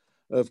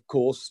 of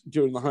course,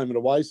 during the home and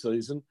away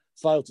season,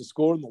 failed to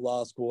score in the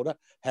last quarter,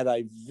 had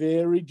a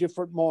very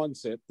different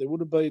mindset. There would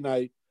have been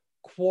a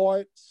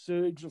quiet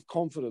surge of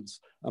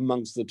confidence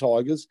amongst the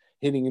Tigers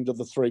heading into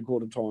the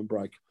three-quarter time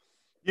break.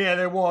 Yeah,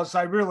 there was.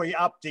 They really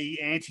upped the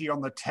ante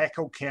on the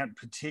tackle count,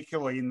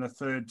 particularly in the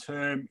third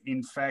term.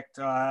 In fact,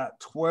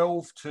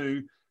 12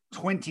 to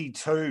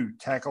 22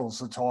 tackles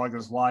the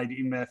Tigers laid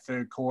in their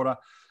third quarter.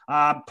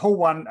 Pull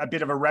one a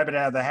bit of a rabbit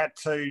out of the hat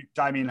too,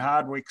 Damien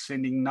Hardwick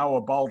sending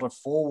Noah Bolter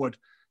forward.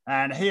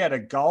 And he had a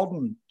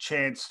golden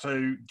chance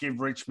to give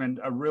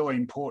Richmond a really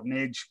important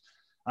edge.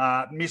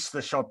 Missed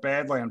the shot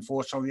badly,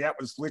 unfortunately. That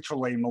was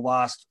literally in the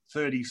last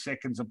 30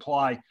 seconds of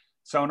play.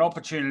 So an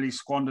opportunity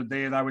squandered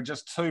there. They were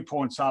just 2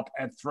 points up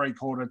at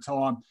three-quarter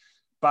time.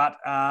 But,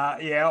 I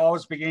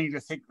was beginning to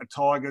think the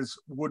Tigers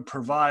would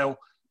prevail.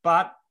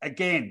 But,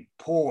 again,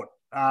 Port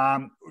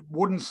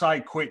wouldn't say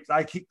quick.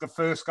 They kicked the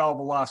first goal of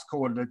the last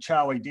quarter to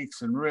Charlie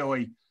Dixon.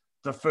 Really,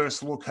 the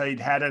first look he'd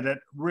had at it.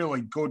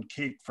 Really good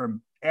kick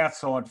from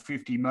outside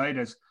 50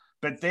 metres.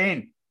 But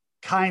then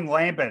Kane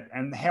Lambert,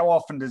 and how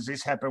often does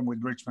this happen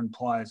with Richmond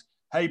players?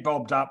 He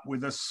bobbed up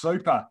with a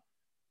super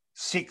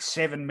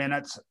 6-7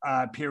 minutes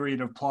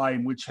period of play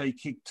in which he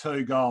kicked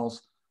 2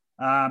 goals.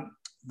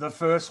 The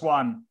first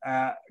one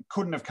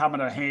couldn't have come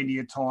at a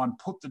handier time,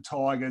 put the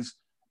Tigers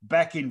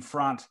back in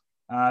front.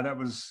 That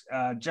was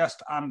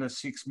just under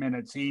 6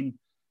 minutes in.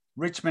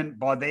 Richmond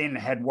by then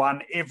had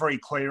won every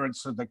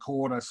clearance of the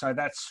quarter, so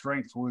that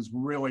strength was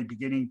really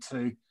beginning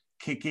to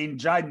kick in.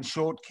 Jaden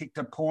Short kicked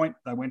a point.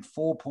 They went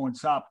 4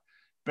 points up.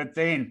 But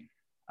then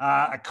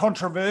a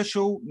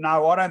controversial?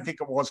 No, I don't think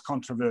it was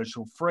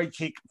controversial. Free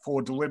kick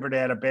for deliberate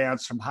out of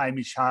bounds from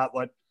Hamish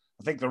Hartlett.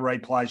 I think the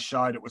replay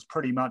showed it was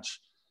pretty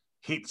much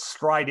hit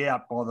straight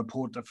out by the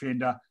Port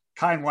defender.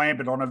 Kane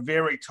Lambert on a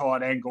very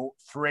tight angle,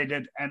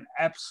 threaded an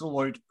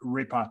absolute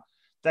ripper.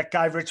 That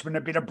gave Richmond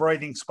a bit of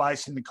breathing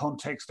space in the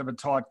context of a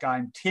tight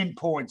game. 10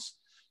 points.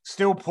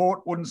 Still Port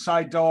wouldn't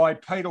say die.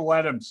 Peter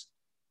Adams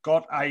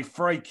got a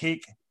free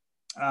kick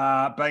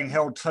being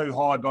held too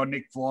high by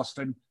Nick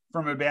Vlosten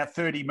from about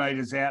 30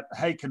 metres out.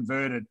 He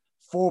converted.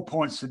 4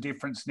 points the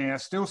difference now.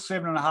 Still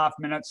 7.5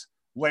 minutes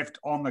left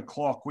on the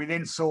clock. We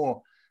then saw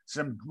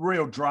some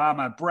real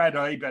drama. Brad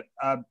Ebert,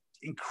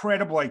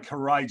 incredibly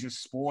courageous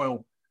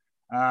spoil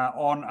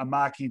on a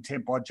marking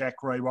attempt by Jack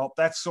Riewoldt.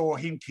 That saw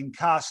him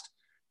concussed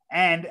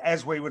and,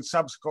 as we would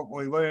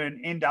subsequently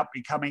learn, end up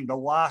becoming the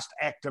last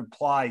active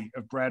play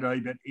of Brad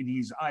Ebert in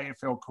his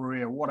AFL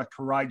career. What a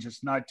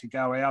courageous note to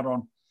go out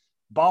on.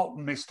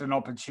 Bolton missed an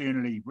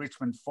opportunity.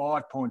 Richmond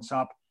 5 points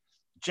up.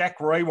 Jack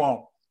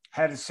Riewoldt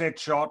had a set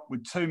shot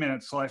with 2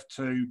 minutes left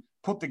to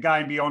put the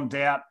game beyond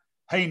doubt.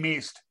 He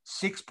missed.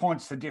 6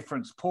 points the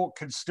difference. Port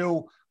could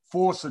still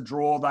force a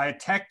draw. They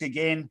attacked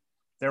again.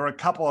 There were a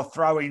couple of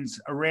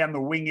throw-ins around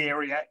the wing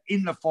area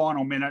in the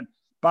final minute,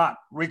 but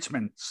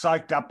Richmond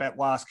soaked up that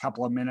last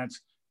couple of minutes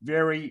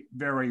very,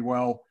 very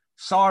well.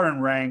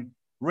 Siren rang.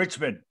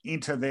 Richmond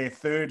into their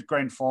third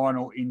grand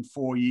final in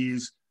 4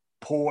 years.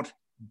 Port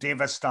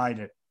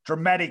devastated.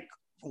 Dramatic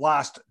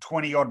last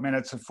 20-odd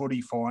minutes of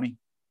footy, Finey.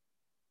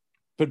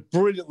 But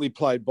brilliantly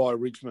played by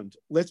Richmond.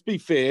 Let's be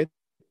fair,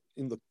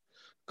 in the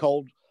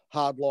cold,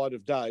 hard light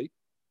of day,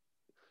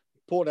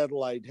 Port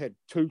Adelaide had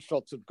 2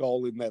 shots at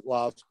goal in that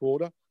last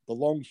quarter. The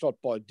long shot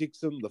by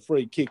Dixon, the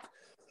free kick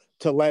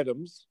to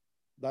Laddams.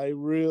 They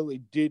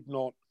really did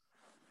not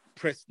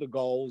press the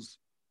goals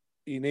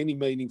in any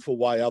meaningful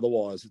way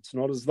otherwise. It's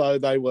not as though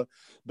they were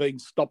being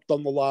stopped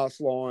on the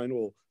last line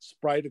or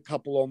sprayed a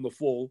couple on the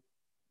full.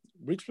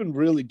 Richmond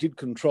really did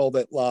control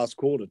that last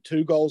quarter.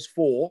 2 goals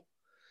for.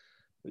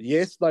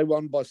 Yes, they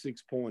won by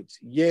 6 points.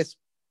 Yes,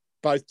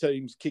 both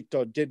teams kicked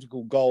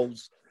identical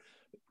goals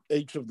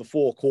each of the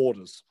 4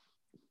 quarters.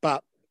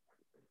 But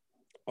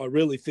I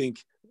really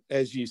think,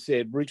 as you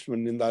said,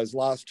 Richmond in those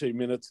last 2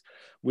 minutes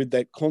with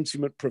that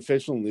consummate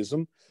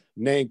professionalism,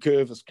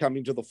 Nankervis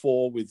coming to the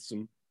fore with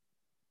some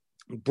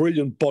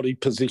brilliant body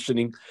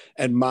positioning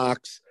and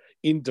marks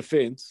in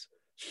defence,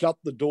 shut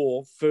the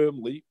door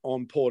firmly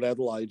on Port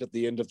Adelaide at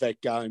the end of that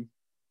game.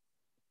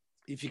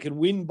 If you can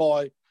win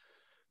by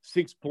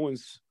 6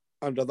 points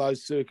under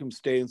those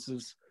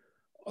circumstances,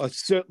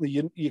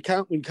 certainly you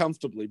can't win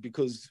comfortably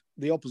because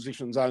the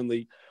opposition's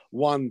only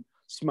one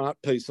smart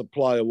piece of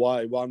play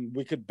away, one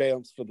wicked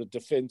bounce for the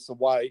defence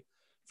away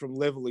from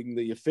levelling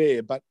the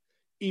affair. But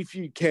if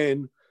you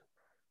can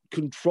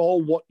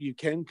control what you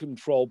can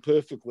control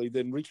perfectly,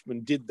 then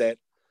Richmond did that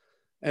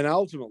and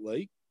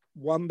ultimately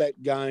won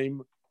that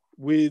game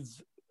with,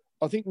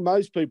 I think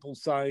most people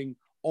saying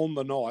on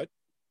the night,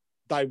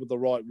 they were the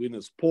right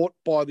winners. Port,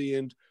 by the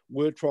end,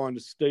 were trying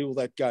to steal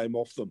that game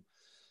off them.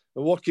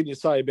 And what can you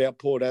say about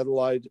Port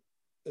Adelaide?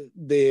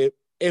 Their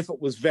effort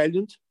was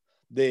valiant.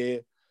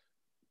 Their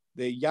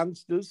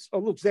youngsters... Oh,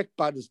 look, Zach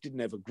Butters didn't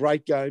have a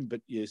great game,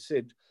 but you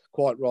said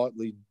quite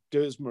rightly,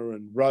 Dersma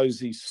and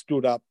Rosie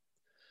stood up.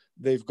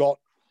 They've got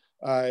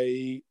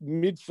a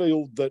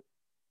midfield that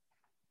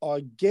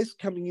I guess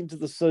coming into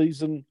the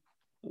season,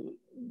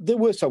 there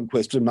were some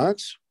question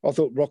marks. I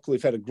thought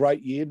Rockcliffe had a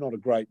great year, not a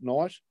great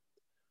night.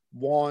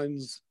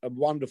 Wines, a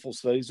wonderful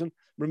season.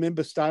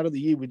 Remember, start of the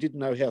year, we didn't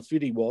know how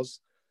fit he was.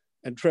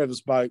 And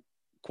Travis Boak,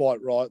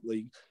 quite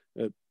rightly,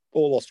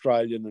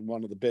 all-Australian and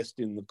one of the best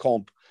in the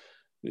comp.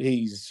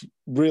 He's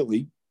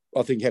really,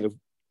 I think, had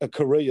a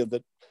career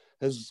that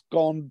has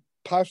gone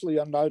partially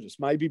unnoticed,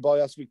 maybe by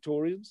us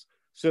Victorians,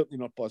 certainly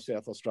not by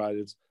South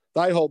Australians.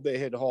 They hold their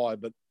head high,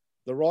 but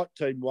the right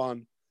team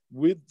won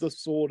with the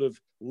sort of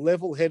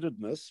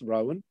level-headedness,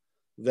 Rowan,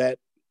 that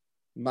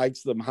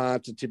makes them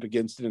hard to tip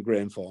against in a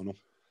grand final.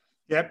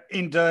 Yep,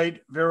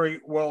 indeed. Very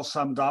well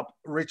summed up.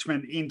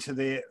 Richmond into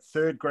their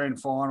third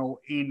grand final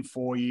in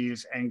 4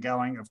 years and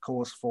going, of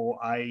course, for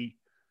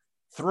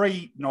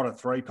not a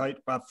three-peat,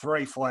 but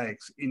 3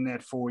 flags in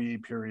that 4-year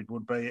period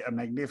would be a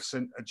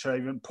magnificent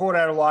achievement. Port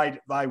Adelaide,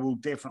 they will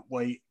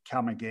definitely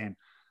come again.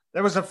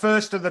 That was the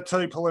first of the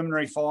 2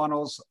 preliminary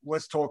finals.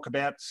 Let's talk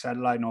about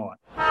Saturday night.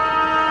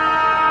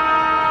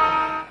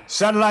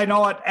 Saturday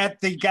night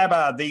at the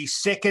Gabba, the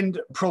second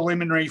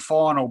preliminary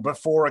final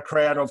before a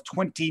crowd of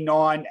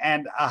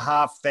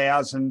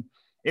 29,500.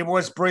 It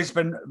was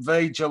Brisbane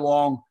v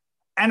Geelong,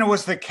 and it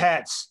was the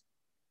Cats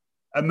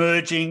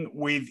emerging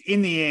with,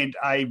 in the end,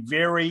 a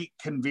very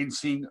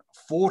convincing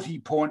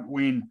 40-point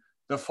win.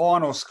 The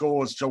final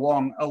scores,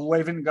 Geelong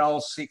 11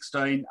 goals,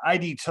 16,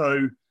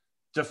 82,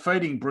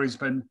 defeating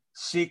Brisbane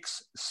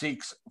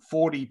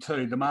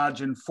 6-6-42. The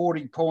margin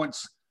 40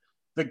 points.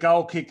 The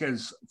goal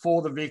kickers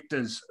for the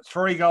victors,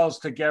 3 goals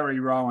to Gary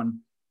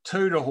Rowan,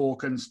 2 to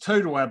Hawkins,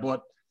 2 to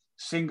Ablett,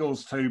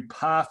 singles to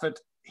Parfitt,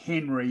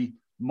 Henry,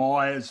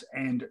 Myers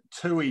and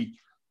Toohey.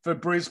 For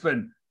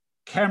Brisbane,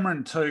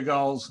 Cameron 2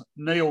 goals,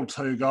 Neil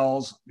 2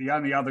 goals. The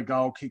only other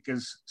goal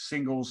kickers,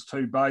 singles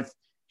to both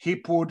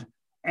Hipwood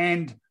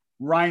and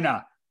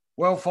Rayner.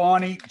 Well,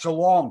 Finey,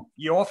 Geelong,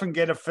 you often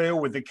get a feel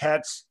with the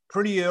Cats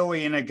pretty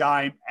early in a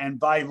game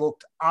and they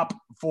looked up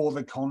for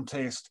the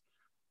contest.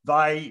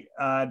 They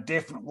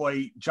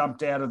definitely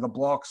jumped out of the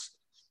blocks.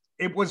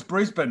 It was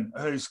Brisbane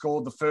who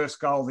scored the first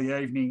goal of the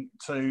evening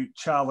to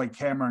Charlie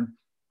Cameron,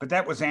 but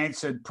that was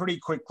answered pretty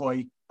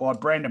quickly by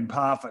Brandon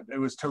Parfitt. It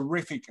was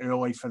terrific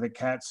early for the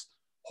Cats.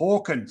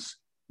 Hawkins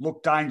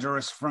looked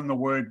dangerous from the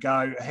word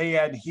go. He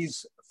had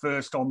his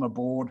first on the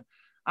board,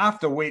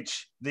 after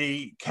which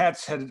the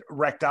Cats had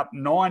racked up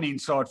 9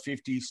 inside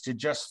 50s to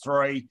just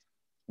 3,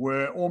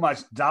 were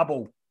almost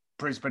double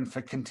Brisbane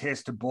for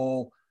contested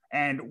ball,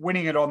 and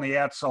winning it on the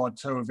outside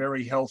to a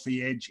very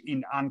healthy edge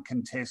in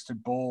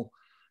uncontested ball.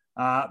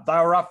 They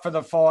were up for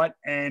the fight,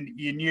 and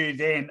you knew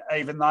then,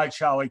 even though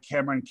Charlie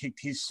Cameron kicked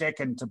his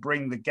second to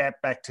bring the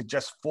gap back to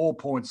just 4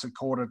 points at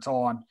quarter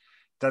time,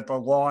 that the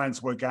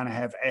Lions were going to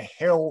have a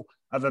hell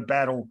of a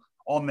battle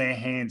on their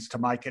hands to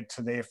make it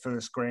to their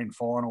first grand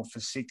final for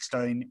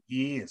 16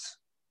 years.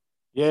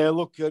 Yeah,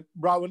 look,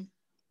 Rowan,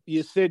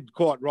 you said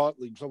quite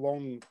rightly,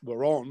 Geelong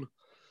were on.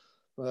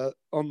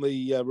 On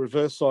the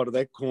reverse side of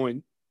that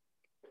coin,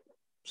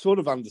 sort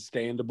of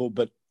understandable,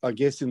 but I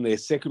guess in their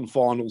second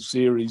final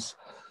series,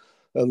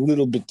 a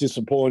little bit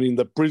disappointing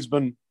that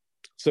Brisbane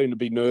seemed to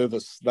be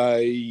nervous.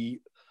 They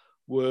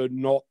were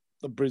not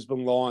the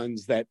Brisbane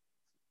Lions that,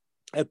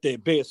 at their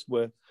best,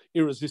 were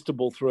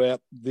irresistible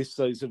throughout this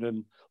season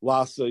and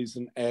last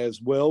season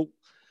as well.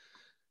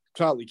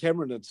 Charlie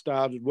Cameron had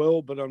started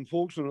well, but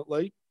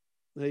unfortunately,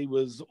 he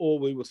was all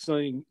we were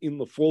seeing in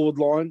the forward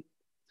line.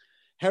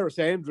 Harris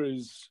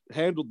Andrews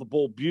handled the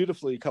ball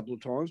beautifully a couple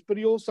of times, but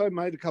he also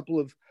made a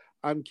couple of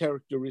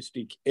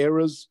uncharacteristic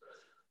errors.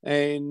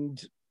 And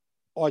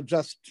I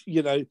just,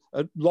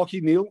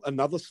 Lockie Neal,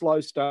 another slow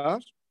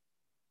start,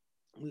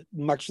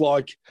 much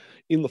like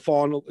in the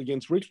final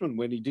against Richmond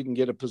when he didn't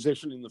get a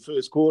possession in the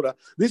first quarter.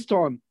 This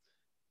time,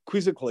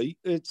 quizzically,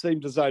 it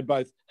seemed as though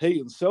both he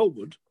and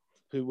Selwood,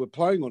 who were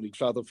playing on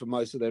each other for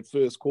most of that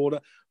first quarter,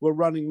 were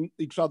running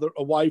each other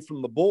away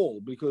from the ball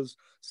because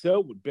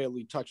Selwood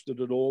barely touched it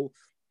at all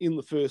in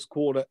the first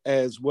quarter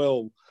as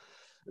well.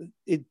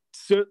 It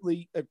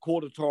certainly, at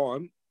quarter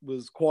time,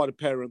 was quite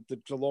apparent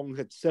that Geelong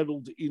had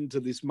settled into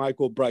this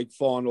make-or-break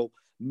final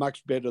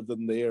much better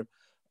than their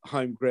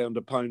home ground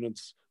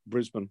opponents,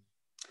 Brisbane.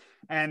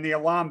 And the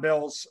alarm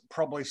bells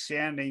probably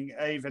sounding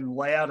even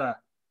louder,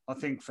 I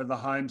think, for the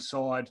home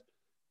side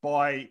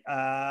by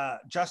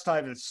just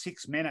over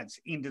 6 minutes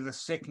into the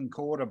second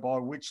quarter, by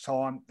which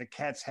time the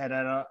Cats had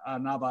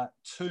another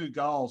 2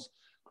 goals.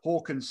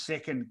 Hawkins'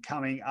 second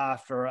coming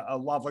after a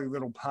lovely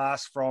little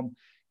pass from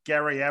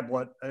Gary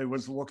Ablett, who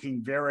was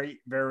looking very,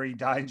 very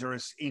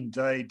dangerous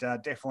indeed.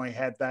 Definitely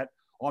had that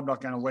I'm not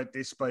going to let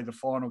this be the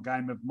final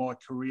game of my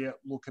career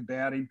look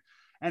about him.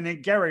 And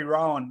then Gary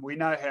Rowan, we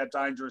know how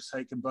dangerous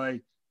he can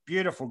be.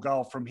 Beautiful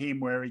goal from him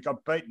where he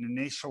got beaten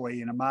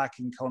initially in a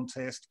marking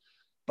contest,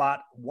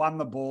 but won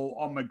the ball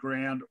on the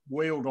ground,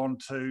 wheeled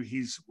onto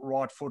his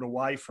right foot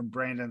away from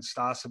Brandon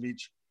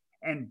Starcevic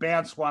and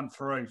bounced one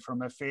through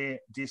from a fair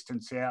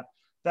distance out.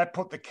 That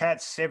put the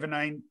Cats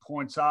 17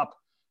 points up,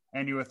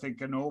 and you were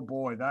thinking, oh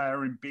boy, they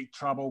are in big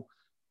trouble.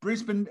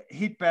 Brisbane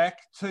hit back,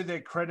 to their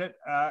credit,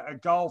 a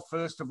goal,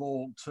 first of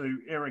all, to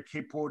Eric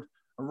Hipwood,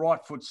 a right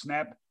foot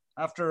snap.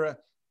 After a,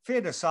 fair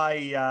to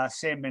say,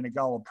 Sam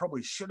Menegola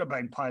probably should have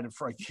been paid a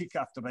free kick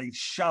after being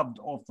shoved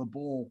off the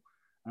ball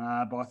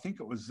by, I think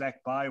it was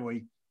Zach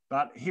Bailey.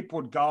 But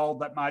Hipwood goal,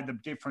 that made the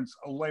difference,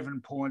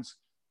 11 points.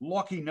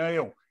 Lockie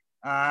Neal,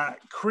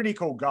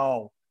 critical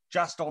goal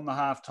just on the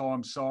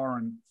halftime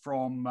siren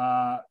from,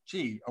 a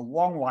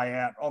long way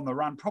out on the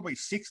run, probably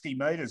 60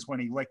 metres when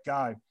he let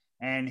go.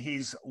 And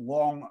his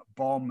long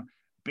bomb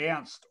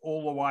bounced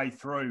all the way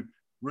through,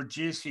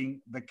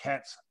 reducing the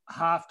Cats'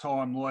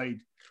 halftime lead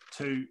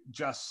to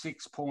just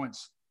 6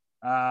 points.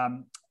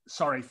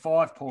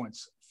 5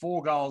 points.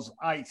 4 goals,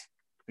 8,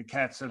 the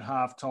Cats at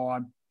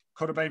halftime.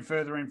 Could have been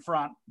further in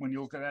front when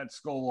you look at that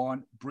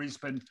scoreline.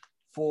 Brisbane,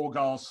 4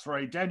 goals,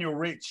 3. Daniel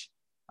Rich,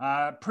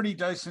 pretty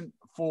decent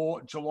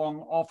for Geelong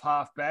off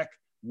half-back.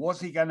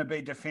 Was he going to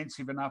be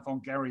defensive enough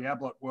on Gary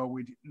Ablett? Well,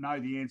 we know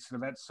the answer to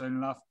that soon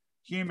enough.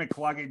 Hugh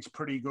McCluggage,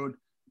 pretty good.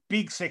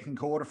 Big second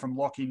quarter from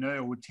Lachie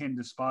Neale with 10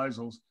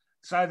 disposals.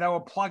 So they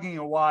were plugging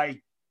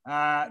away.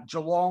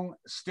 Geelong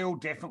still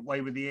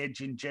definitely with the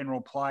edge in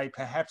general play.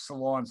 Perhaps the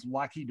Lions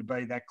lucky to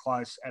be that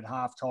close at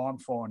half-time,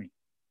 Finey.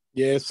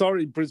 Yeah,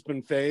 sorry,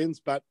 Brisbane fans,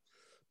 but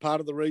part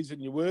of the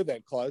reason you were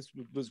that close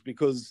was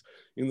because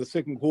in the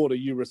second quarter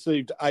you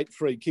received 8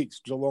 free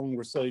kicks. Geelong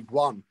received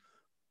 1.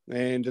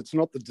 And it's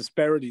not the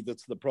disparity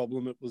that's the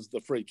problem. It was the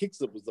free kicks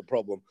that was the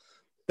problem.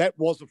 That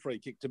was a free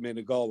kick to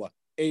Menegola.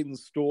 End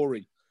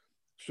story.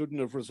 Shouldn't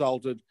have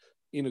resulted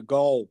in a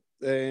goal.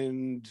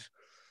 And,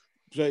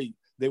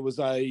 there was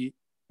a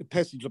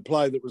passage of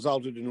play that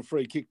resulted in a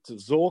free kick to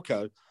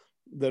Zorko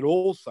that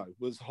also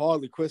was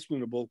highly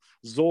questionable.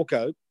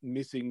 Zorko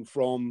missing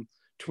from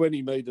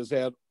 20 metres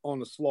out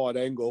on a slight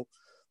angle.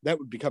 That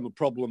would become a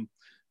problem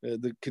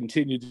that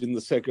continued in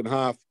the second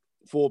half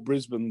for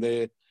Brisbane.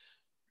 Their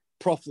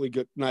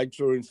profligate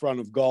nature in front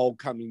of goal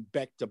coming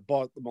back to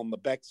bite them on the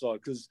backside,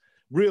 because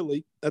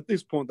really, at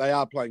this point, they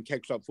are playing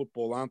catch-up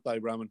football, aren't they,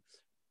 Roman?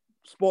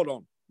 Spot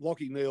on.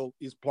 Lachie Neale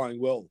is playing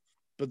well,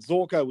 but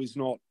Zorko is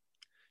not.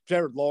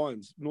 Jared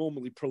Lyons,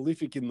 normally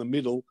prolific in the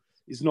middle,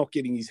 is not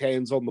getting his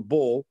hands on the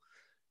ball.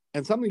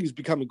 And something is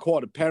becoming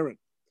quite apparent.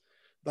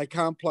 They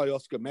can't play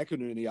Oscar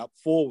McInerney up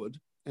forward,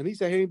 and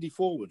he's a handy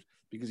forward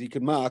because he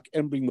can mark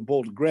and bring the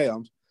ball to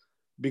ground,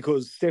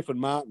 because Stephen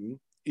Martin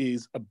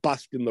is a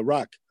bust in the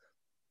ruck.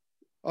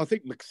 I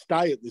think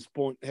McStay at this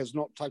point has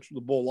not touched the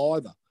ball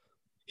either.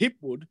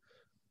 Hipwood,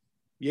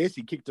 yes,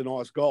 he kicked a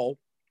nice goal,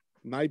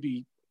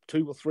 maybe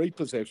 2 or 3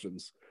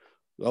 possessions.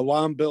 The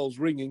alarm bells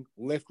ringing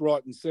left,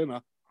 right and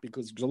centre,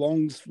 because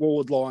Geelong's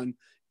forward line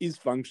is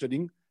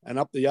functioning, and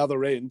up the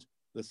other end,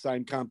 the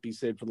same can't be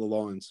said for the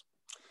Lions.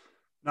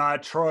 No,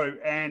 true.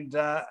 And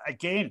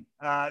again,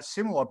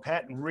 similar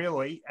pattern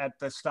really at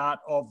the start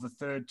of the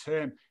third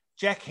term.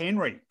 Jack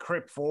Henry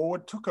crept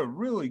forward, took a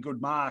really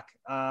good mark,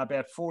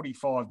 about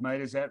 45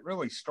 metres out,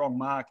 really strong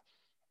mark,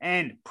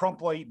 and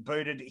promptly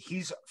booted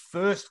his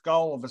first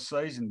goal of the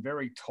season,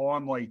 very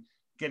timely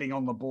getting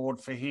on the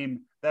board for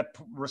him. That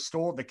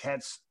restored the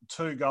Cats'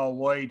 2-goal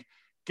lead.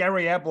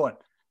 Gary Ablett,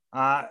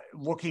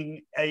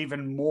 looking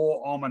even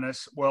more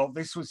ominous. Well,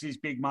 this was his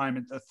big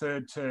moment, the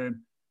third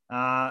term.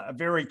 A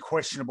very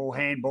questionable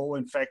handball,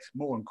 in fact,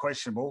 more than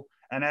questionable,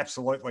 an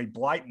absolutely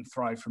blatant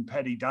throw from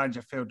Paddy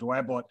Dangerfield to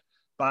Ablett,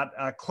 but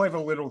a clever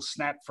little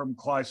snap from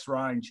close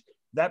range.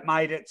 That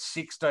made it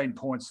 16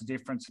 points the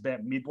difference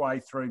about midway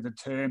through the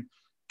term.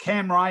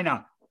 Cam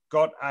Rayner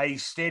got a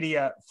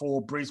steadier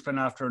for Brisbane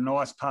after a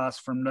nice pass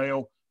from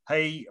Neale.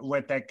 He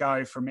let that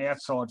go from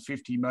outside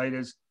 50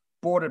 metres,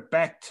 brought it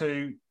back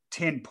to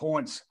 10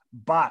 points,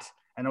 but,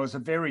 and it was a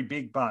very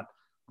big but,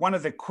 one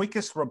of the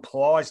quickest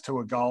replies to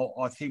a goal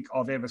I think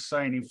I've ever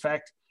seen. In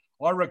fact,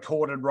 I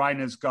recorded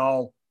Rayner's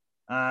goal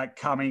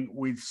coming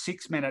with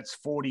 6 minutes,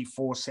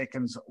 44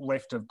 seconds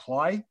left of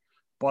play.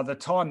 By the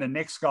time the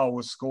next goal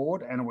was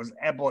scored, and it was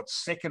Ablett's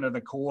second of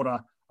the quarter,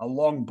 a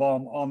long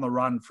bomb on the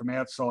run from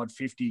outside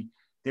 50,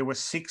 there were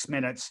 6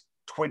 minutes,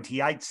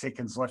 28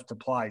 seconds left to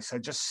play. So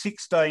just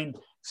 16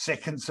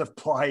 seconds of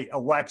play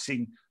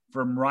elapsing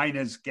from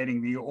Rayner's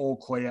getting the all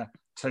clear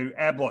to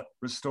Ablett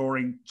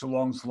restoring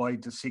Geelong's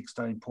lead to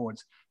 16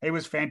 points. He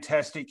was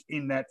fantastic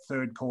in that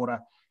third quarter.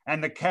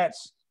 And the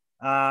Cats,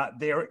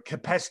 their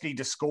capacity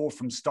to score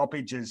from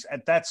stoppages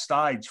at that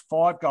stage,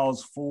 5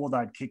 goals 4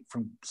 they'd kicked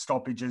from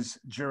stoppages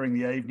during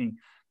the evening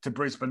to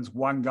Brisbane's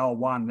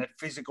 1-1. That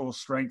physical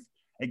strength,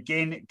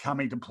 again,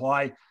 coming to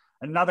play.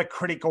 Another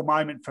critical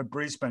moment for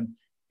Brisbane,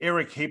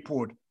 Eric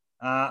Hipwood,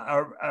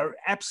 an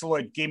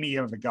absolute gimme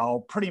of a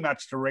goal, pretty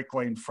much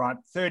directly in front,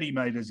 30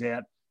 metres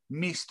out,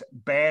 missed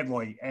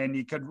badly. And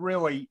you could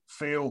really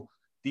feel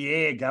the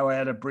air go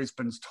out of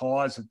Brisbane's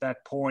tyres at that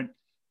point.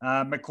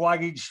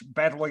 McCluggage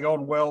battling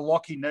on well,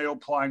 Lachie Neale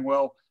playing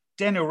well,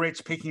 Daniel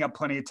Rich picking up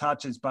plenty of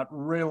touches, but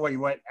really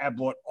let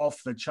Ablett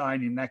off the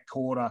chain in that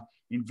quarter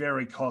in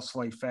very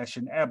costly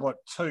fashion. Ablett,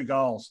 2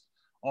 goals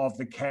of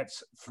the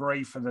Cats,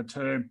 3 for the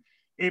term.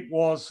 It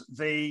was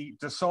the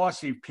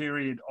decisive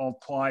period of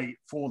play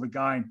for the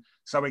game.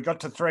 So we got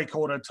to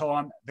 3-quarter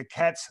time, the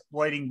Cats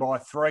leading by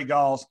 3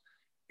 goals.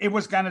 It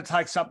was going to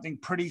take something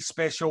pretty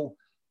special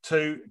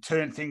to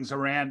turn things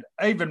around,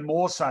 even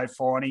more so,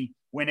 Finey,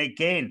 when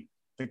again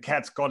the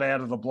Cats got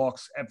out of the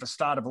blocks at the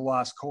start of the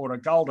last quarter.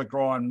 Goal to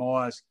Brian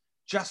Myers,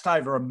 just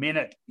over a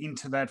minute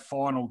into that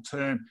final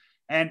term.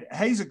 And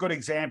he's a good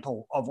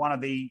example of one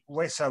of the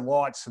lesser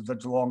lights of the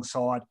Geelong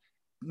side.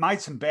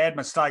 made some bad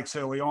mistakes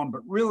early on,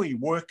 but really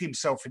worked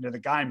himself into the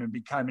game and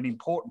became an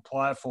important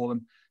player for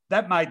them.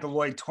 That made the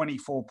lead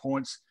 24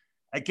 points.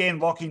 Again,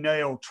 Lachie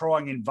Neale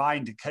trying in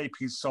vain to keep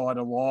his side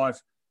alive.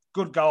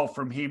 Good goal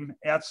from him,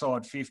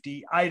 outside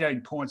 50,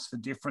 18 points the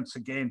difference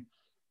again.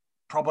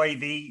 Probably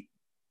the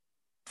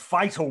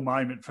fatal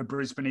moment for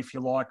Brisbane, if you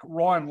like.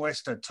 Ryan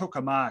Lester took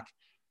a mark,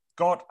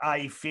 got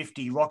a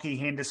 50. Lachie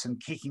Henderson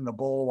kicking the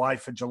ball away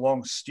for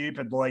Geelong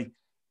stupidly.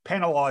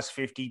 Penalised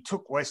 50,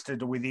 took Lester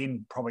to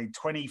within probably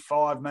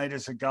 25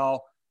 metres a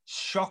goal.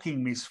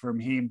 Shocking miss from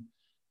him.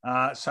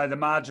 So the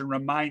margin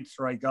remained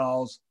 3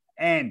 goals.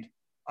 And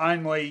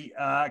only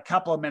a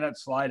couple of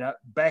minutes later,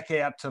 back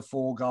out to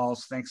 4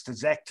 goals thanks to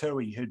Zach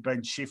Tui, who'd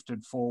been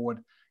shifted forward.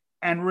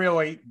 And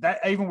really, that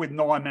even with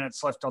 9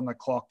 minutes left on the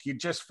clock, you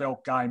just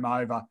felt game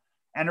over.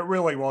 And it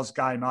really was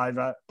game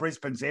over.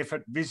 Brisbane's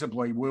effort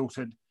visibly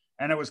wilted.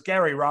 And it was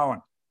Gary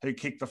Rowan who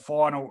kicked the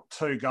final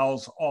 2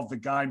 goals of the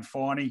game,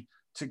 finally,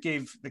 to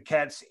give the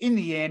Cats, in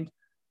the end,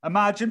 a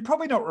margin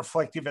probably not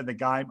reflective of the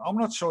game. I'm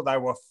not sure they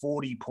were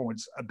 40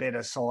 points a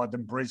better side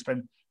than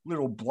Brisbane.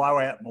 Little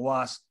blowout in the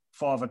last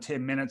 5 or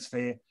 10 minutes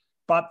there.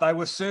 But they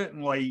were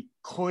certainly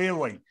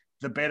clearly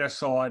the better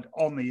side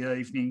on the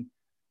evening.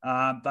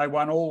 They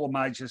won all the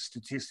major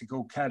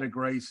statistical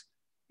categories.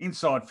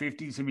 Inside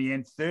 50s in the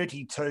end,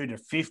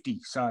 32-50.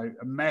 So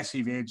a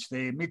massive edge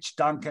there. Mitch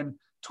Duncan,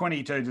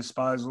 22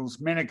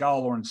 disposals.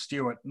 Menegola and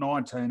Stewart,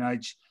 19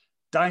 each.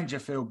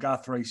 Dangerfield,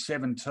 Guthrie,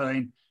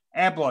 17.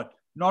 Ablett,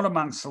 not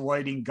amongst the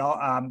leading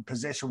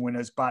possession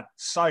winners, but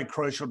so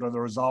crucial to the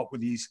result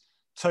with his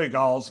 2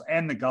 goals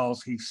and the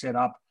goals he set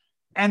up.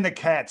 And the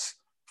Cats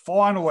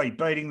finally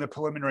beating the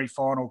preliminary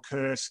final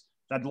curse.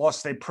 They'd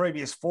lost their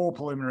previous 4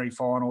 preliminary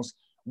finals,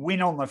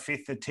 win on the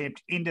 5th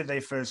attempt into their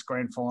first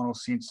grand final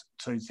since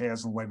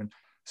 2011.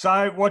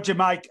 So what'd you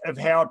make of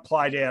how it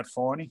played out,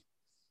 Finey?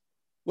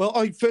 Well,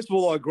 first of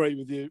all, I agree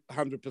with you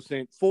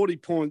 100%. 40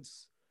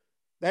 points,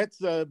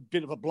 that's a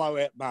bit of a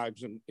blowout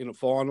margin in a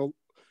final,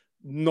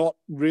 not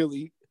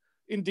really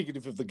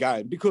indicative of the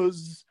game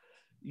because,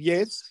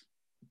 yes,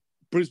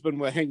 Brisbane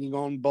were hanging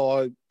on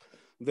by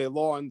their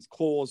lion's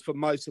claws for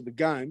most of the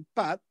game,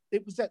 but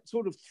it was that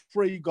sort of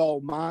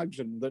 3-goal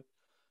margin that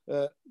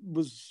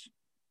was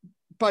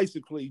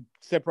basically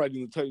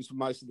separating the teams for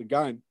most of the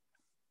game.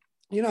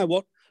 You know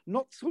what?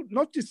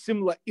 Not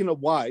dissimilar in a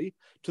way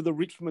to the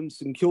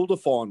Richmond-St Kilda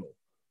final,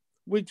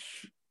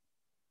 which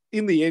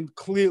in the end,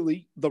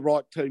 clearly the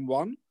right team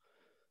won.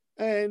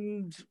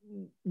 And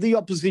the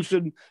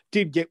opposition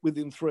did get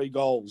within 3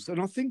 goals.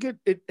 And I think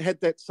it had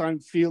that same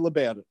feel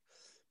about it.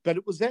 But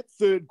it was that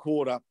third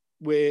quarter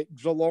where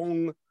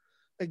Geelong,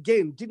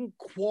 again, didn't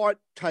quite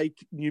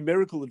take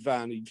numerical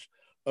advantage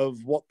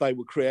of what they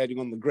were creating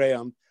on the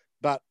ground.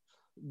 But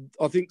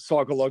I think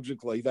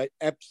psychologically, they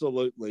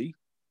absolutely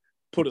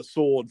put a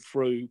sword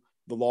through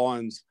the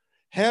Lions.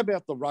 How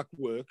about the ruck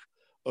work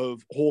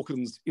of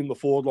Hawkins in the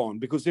forward line?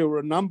 Because there were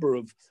a number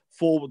of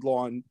forward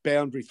line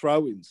boundary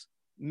throw-ins.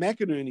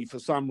 McInerney, for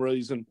some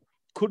reason,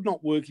 could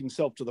not work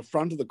himself to the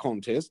front of the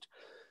contest.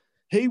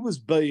 He was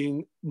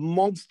being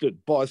monstered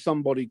by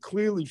somebody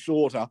clearly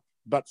shorter,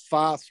 but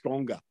far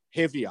stronger,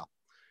 heavier.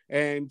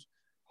 And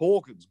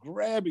Hawkins,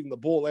 grabbing the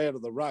ball out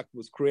of the ruck,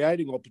 was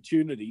creating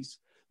opportunities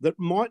that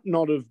might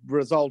not have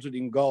resulted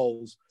in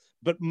goals,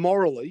 but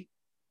morally,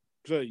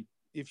 gee,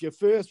 if your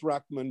first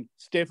ruckman,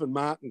 Stephen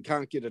Martin,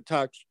 can't get a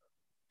touch,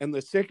 and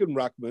the second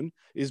ruckman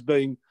is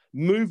being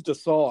moved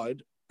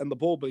aside and the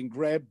ball being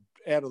grabbed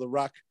out of the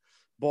ruck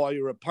by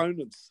your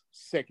opponent's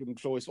second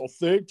choice or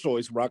third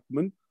choice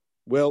ruckman,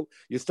 well,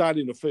 you're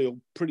starting to feel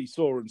pretty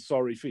sore and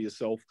sorry for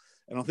yourself.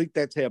 And I think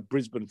that's how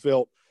Brisbane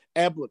felt.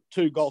 Ablett,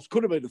 2 goals,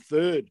 could have been a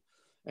third.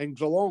 And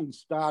Geelong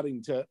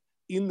starting to,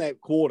 in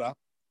that quarter,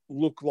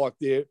 look like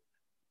they're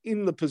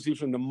in the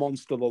position to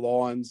monster the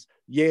Lions.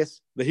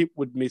 Yes, the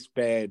Hipwood missed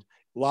bad.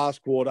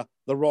 Last quarter,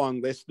 the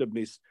Ryan Lester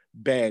missed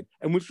bad.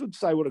 And we should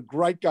say what a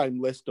great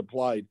game Lester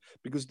played,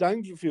 because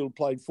Dangerfield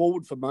played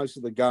forward for most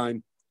of the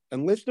game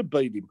and Lester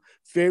beat him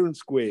fair and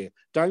square.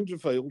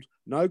 Dangerfield,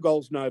 no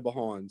goals, no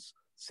behinds.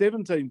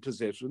 17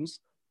 possessions,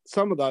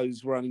 some of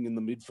those running in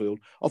the midfield.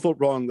 I thought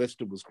Ryan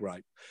Lester was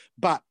great.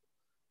 But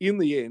in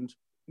the end,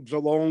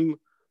 Geelong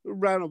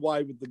ran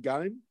away with the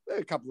game.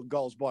 A couple of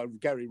goals by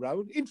Gary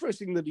Rowan.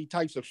 Interesting that he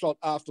takes a shot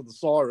after the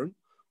siren.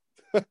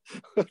 I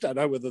don't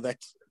know whether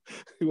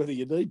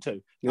you need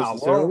to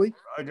necessarily.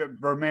 I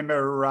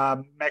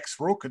remember Max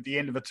Rook at the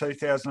end of a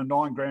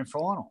 2009 grand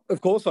final.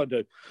 Of course I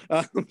do.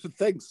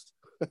 Thanks.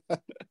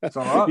 That's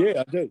all right.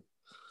 Yeah, I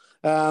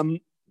do.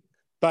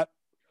 But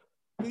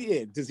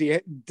yeah, does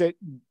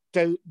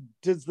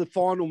the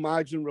final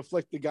margin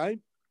reflect the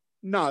game?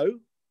 No,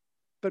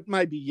 but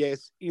maybe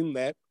yes, in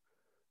that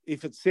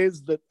if it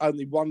says that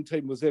only one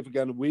team was ever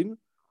going to win,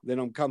 then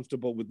I'm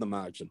comfortable with the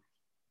margin.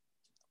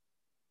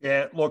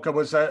 Yeah, look, it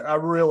was a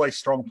really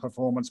strong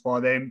performance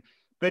by them.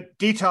 But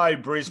ditto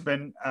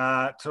Brisbane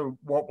to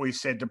what we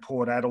said to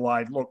Port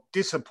Adelaide. Look,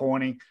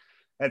 disappointing.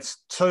 It's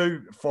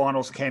 2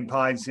 finals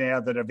campaigns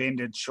now that have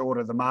ended short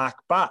of the mark.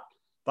 But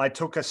they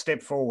took a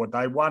step forward.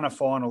 They won a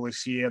final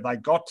this year. They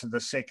got to the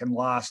second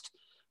last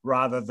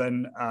rather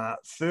than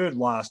third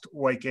last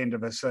weekend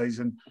of the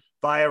season.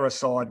 They are a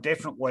side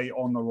definitely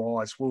on the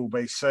rise. We'll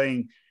be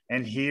seeing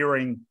and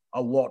hearing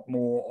a lot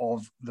more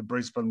of the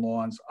Brisbane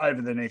Lions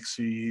over the next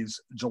few years.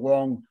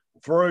 Geelong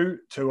through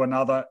to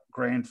another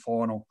grand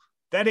final.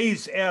 That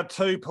is our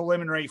two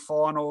preliminary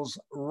finals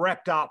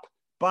wrapped up.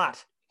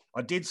 But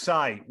I did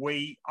say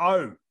we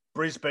owe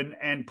Brisbane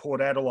and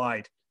Port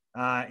Adelaide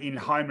in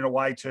home and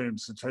away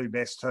terms, the two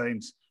best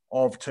teams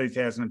of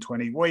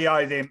 2020. We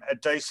owe them a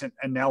decent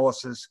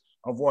analysis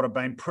of what have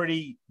been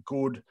pretty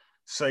good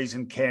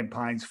season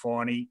campaigns,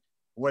 Finey.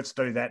 Let's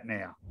do that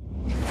now.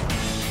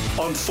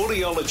 On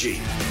Footyology,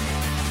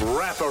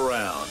 wrap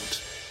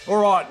around.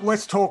 All right,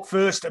 let's talk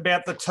first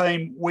about the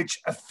team which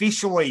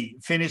officially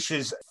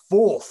finishes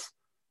fourth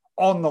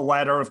on the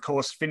ladder. Of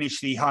course,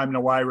 finished the home and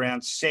away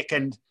round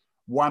second,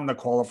 won the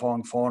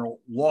qualifying final,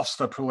 lost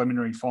the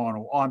preliminary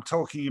final. I'm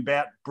talking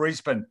about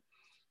Brisbane.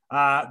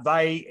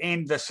 They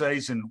end the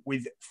season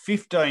with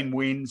 15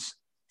 wins,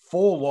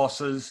 4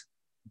 losses,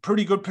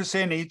 pretty good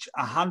percentage,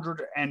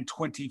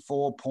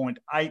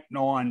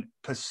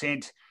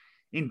 124.89%.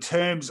 In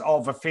terms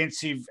of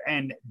offensive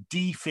and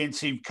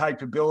defensive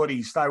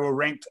capabilities, they were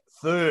ranked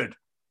third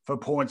for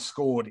points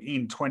scored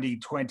in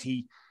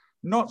 2020.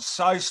 Not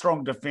so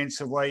strong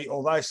defensively,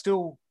 although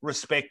still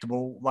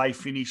respectable. They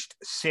finished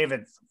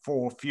 7th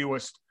for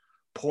fewest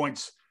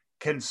points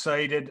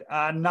conceded.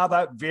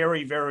 Another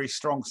very, very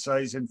strong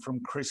season from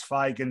Chris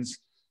Fagan's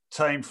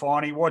team,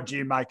 Finey. What do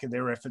you make of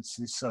their efforts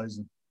this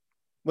season?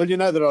 Well, you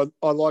know that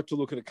I like to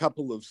look at a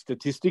couple of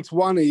statistics.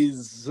 One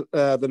is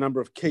the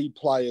number of key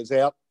players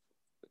out.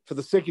 For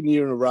the second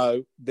year in a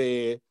row,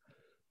 their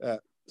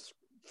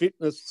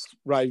fitness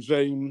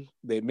regime,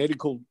 their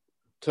medical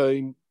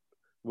team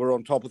were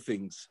on top of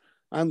things.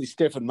 Only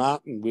Stephen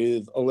Martin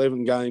with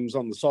 11 games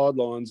on the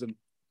sidelines, and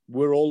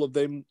were all of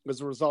them as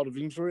a result of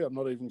injury? I'm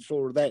not even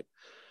sure of that.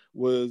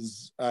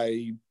 Was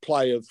a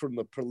player from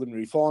the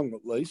preliminary final,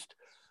 at least,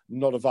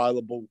 not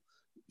available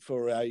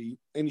for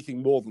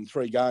anything more than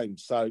 3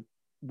 games. So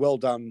well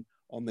done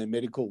on their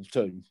medical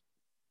team.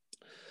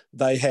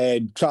 They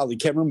had Charlie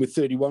Cameron with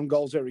 31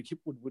 goals, Eric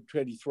Hipwood with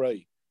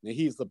 23. Now,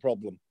 here's the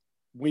problem.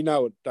 We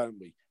know it, don't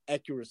we?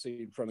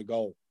 Accuracy in front of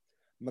goal.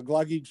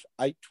 McGluggage,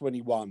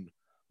 8-21.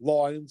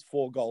 Lions,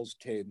 4 goals,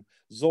 10.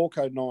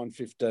 Zorko,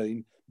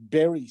 9-15.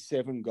 Berry,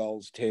 7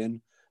 goals,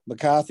 10.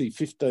 McCarthy,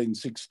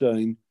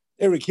 15-16.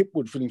 Eric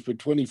Hipwood finished with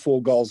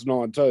 24 goals,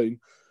 19.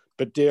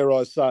 But dare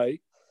I say,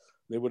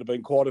 there would have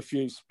been quite a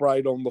few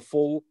sprayed on the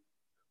full,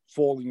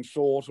 falling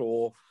short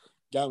or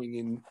going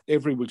in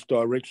every which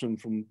direction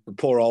from the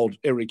poor old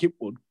Eric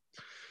Hipwood.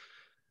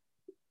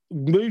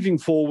 Moving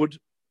forward,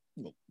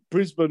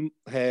 Brisbane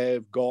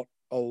have got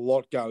a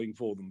lot going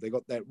for them. They've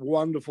got that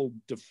wonderful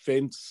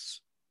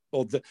defence,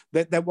 or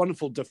that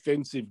wonderful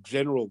defensive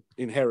general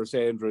in Harris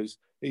Andrews.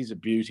 He's a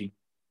beauty.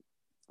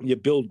 You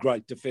build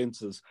great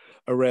defences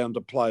around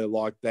a player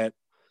like that.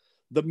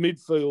 The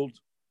midfield,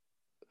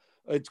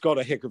 it's got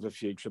a heck of a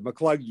future.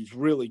 McCluggage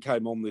really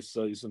came on this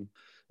season.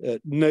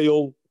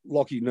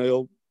 Lachie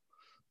Neale,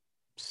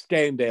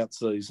 standout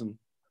season.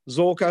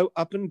 Zorko,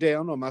 up and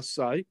down, I must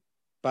say,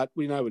 but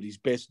we know at his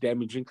best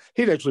damaging.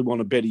 He'd actually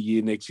want a better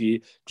year next year.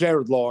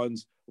 Jared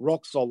Lyons,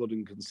 rock solid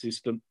and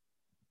consistent.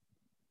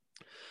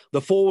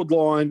 The forward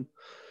line,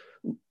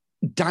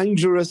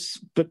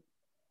 dangerous, but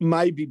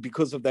maybe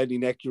because of that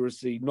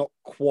inaccuracy, not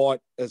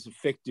quite as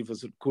effective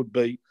as it could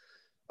be.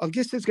 I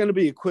guess there's going to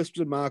be a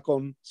question mark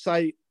on,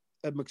 say,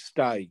 a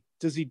McStay.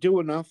 Does he do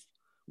enough?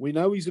 We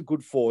know he's a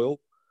good foil,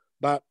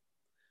 but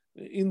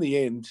in the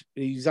end,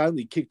 he's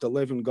only kicked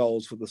 11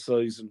 goals for the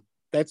season.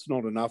 That's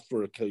not enough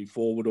for a key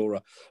forward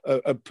or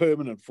a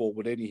permanent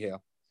forward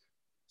anyhow.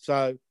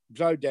 So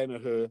Joe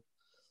Danaher,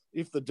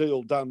 if the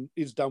deal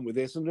is done with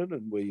Essendon,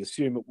 and we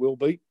assume it will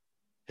be,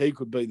 he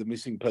could be the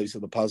missing piece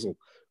of the puzzle.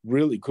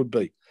 Really could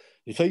be.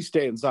 If he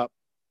stands up,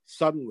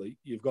 suddenly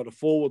you've got a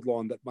forward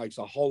line that makes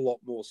a whole lot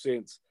more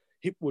sense.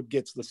 Hipwood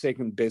gets the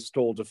second best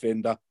tall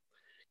defender.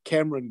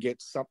 Cameron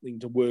gets something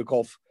to work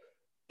off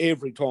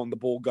every time the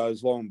ball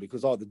goes long,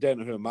 because either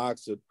Danaher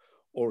marks it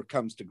or it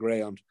comes to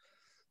ground.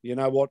 You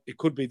know what? It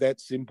could be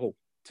that simple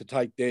to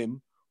take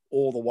them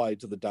all the way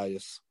to the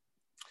dais.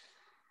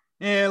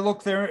 Yeah,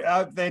 look,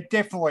 they're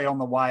definitely on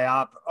the way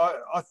up.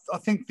 I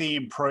think the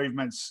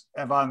improvements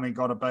have only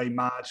got to be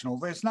marginal.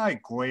 There's no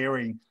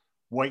glaring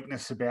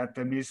weakness about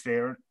them, is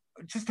there?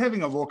 Just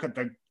having a look at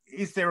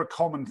is there a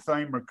common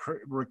theme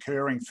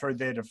recurring through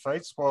their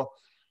defeats? Well,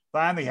 they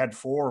only had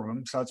 4 of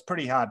them, so it's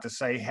pretty hard to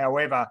see.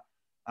 However,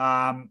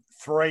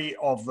 3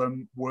 of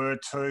them were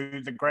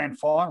to the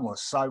grand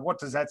finalists. So what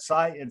does that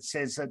say? It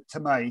says that, to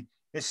me,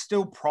 there's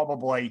still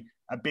probably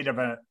a bit of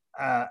a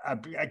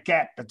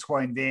gap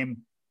between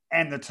them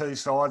and the 2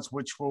 sides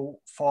which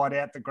will fight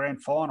out the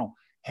grand final.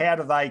 How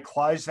do they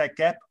close that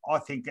gap? I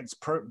think it's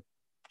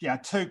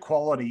 2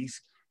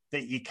 qualities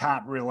that you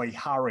can't really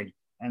hurry,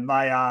 and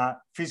they are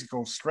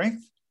physical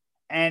strength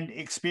and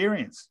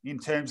experience in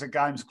terms of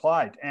games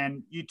played.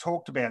 And you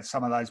talked about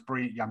some of those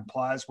brilliant young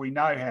players. We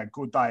know how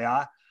good they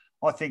are.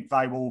 I think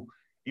they will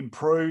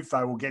improve.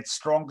 They will get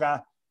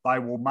stronger. They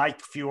will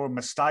make fewer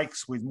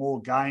mistakes with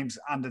more games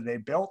under their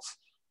belts.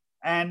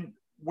 And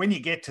when you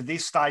get to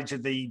this stage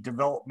of the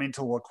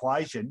developmental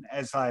equation,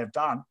 as they have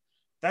done,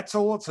 that's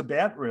all it's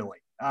about, really.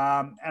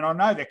 And I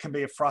know that can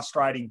be a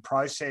frustrating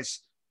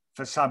process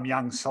for some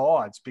young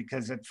sides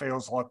because it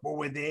feels like, well,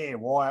 we're there.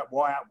 Why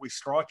aren't we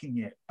striking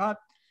yet? But,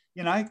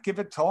 you know, give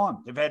it time.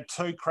 They've had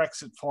 2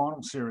 cracks at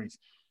final series.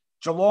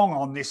 Geelong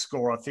on this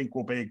score, I think,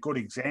 will be a good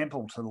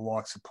example to the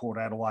likes of Port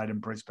Adelaide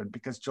and Brisbane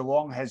because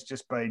Geelong has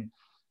just been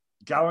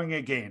going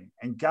again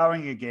and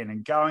going again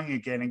and going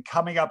again and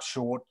coming up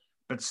short,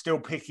 but still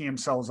picking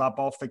themselves up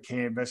off the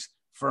canvas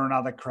for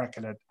another crack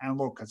at it. And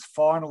look, it's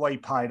finally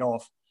paid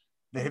off.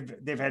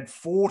 They've had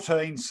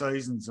 14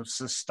 seasons of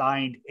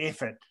sustained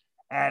effort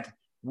at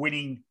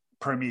winning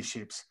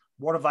premierships.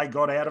 What have they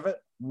got out of it?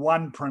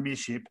 1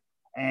 premiership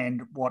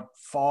and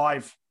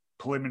 5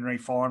 preliminary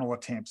final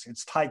attempts.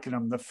 It's taken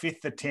them the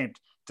 5th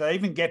attempt to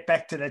even get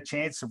back to the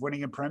chance of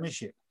winning a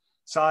premiership.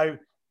 So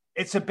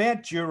it's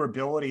about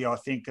durability, I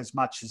think, as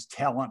much as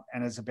talent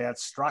and as about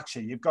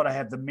structure. You've got to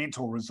have the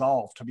mental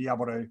resolve to be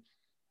able to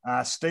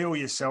steel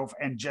yourself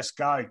and just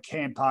go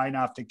campaign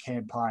after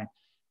campaign.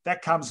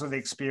 That comes with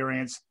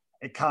experience.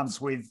 It comes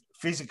with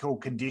physical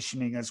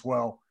conditioning as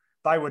well.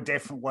 They were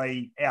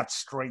definitely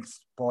outstrengthed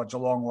by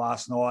Geelong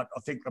last night.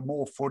 I think the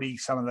more footy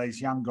some of these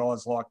young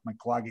guys like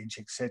McCluggage,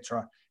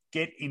 etc.,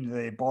 get into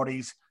their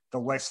bodies, the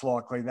less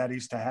likely that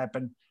is to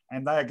happen.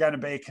 And they are going to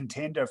be a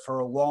contender for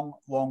a long,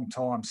 long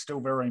time.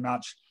 Still very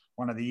much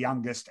one of the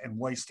youngest and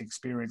least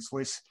experienced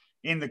lists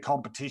in the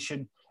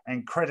competition.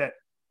 And credit,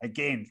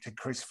 again, to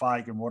Chris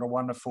Fagan. What a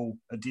wonderful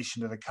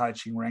addition to the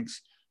coaching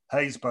ranks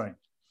he's been.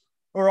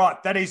 All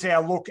right, that is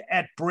our look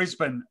at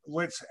Brisbane.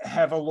 Let's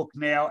have a look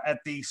now at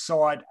the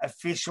side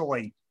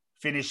officially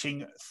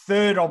finishing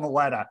 3rd on the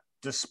ladder,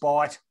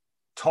 despite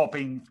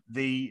topping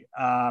the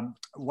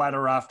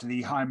ladder after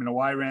the home and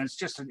away rounds.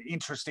 Just an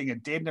interesting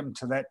addendum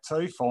to that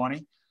too,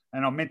 Finey.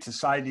 And I meant to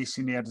say this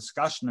in our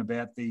discussion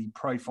about the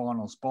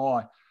pre-finals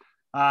bye.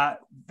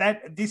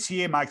 That this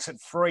year makes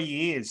it 3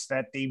 years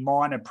that the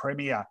minor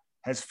premier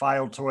has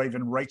failed to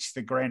even reach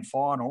the grand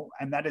final,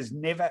 and that has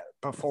never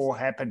before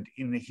happened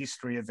in the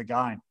history of the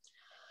game.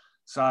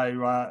 So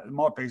there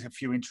might be a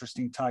few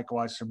interesting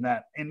takeaways from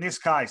that. In this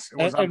case, it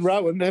was... And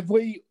Rowan, have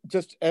we,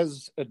 just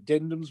as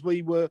addendums,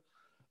 we were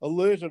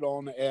alerted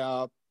on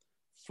our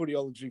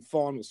Footyology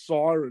final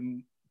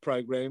siren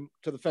program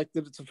to the fact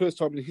that it's the first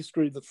time in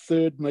history that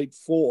 3rd meet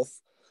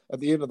 4th at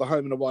the end of the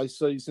home and away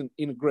season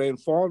in a grand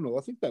final.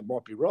 I think that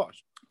might be right.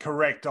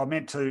 Correct. I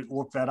meant to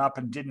look that up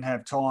and didn't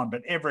have time,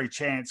 but every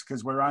chance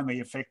because we're only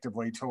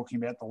effectively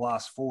talking about the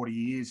last 40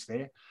 years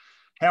there.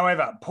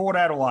 However, Port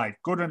Adelaide,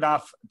 good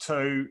enough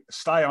to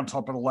stay on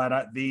top of the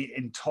ladder the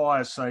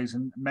entire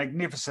season.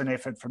 Magnificent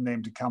effort from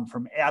them to come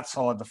from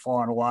outside the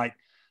final 8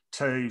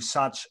 to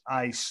such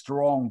a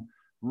strong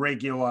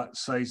regular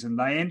season.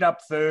 They end up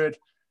 3rd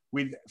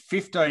with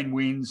 15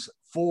 wins,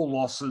 4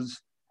 losses,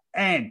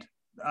 and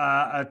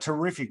a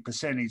terrific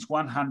percentage,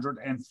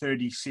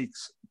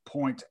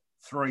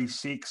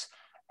 136.36,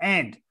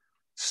 and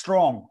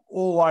strong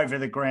all over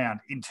the ground.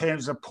 In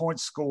terms of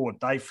points scored,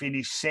 they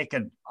finished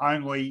 2nd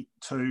only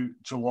to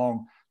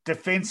Geelong.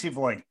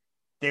 Defensively,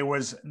 there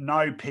was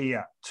no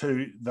peer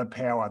to the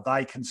Power.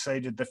 They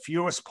conceded the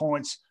fewest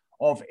points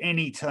of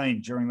any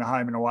team during the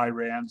home and away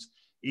rounds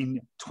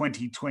in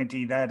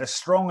 2020. They had a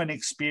strong and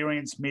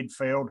experienced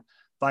midfield.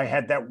 They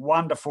had that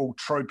wonderful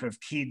troop of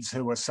kids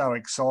who were so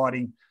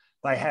exciting.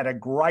 They had a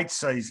great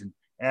season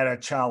out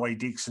of Charlie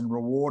Dixon,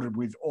 rewarded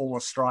with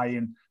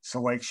All-Australian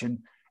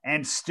selection,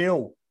 and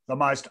still the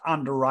most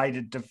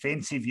underrated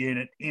defensive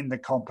unit in the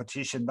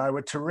competition. They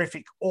were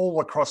terrific all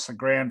across the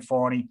ground,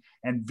 Finey,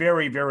 and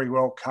very, very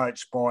well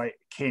coached by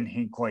Ken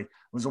Hinkley.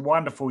 It was a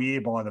wonderful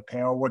year by the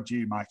Power. What do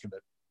you make of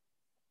it?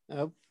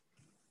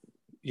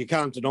 You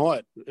can't deny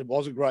it. It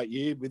was a great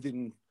year,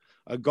 within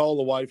a goal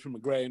away from a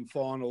grand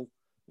final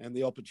and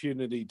the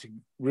opportunity to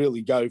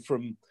really go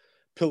from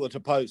pillar to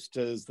post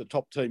as the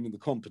top team in the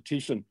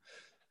competition.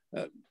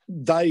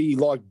 They,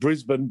 like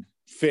Brisbane,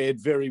 fared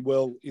very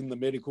well in the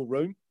medical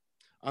room.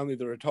 Only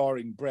the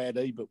retiring Brad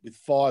Ebert, with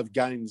 5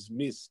 games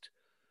missed,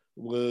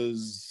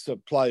 was a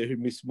player who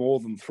missed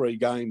more than 3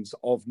 games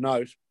of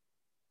note.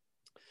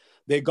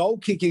 Their goal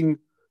kicking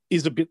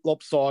is a bit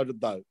lopsided,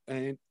 though,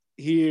 and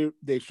here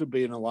there should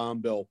be an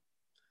alarm bell.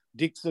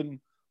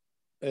 Dixon,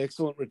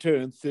 excellent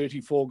return,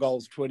 34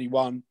 goals,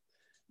 21.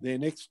 Their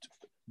next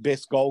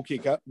best goal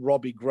kicker,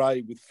 Robbie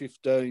Gray, with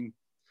 15.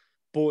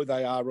 Boy,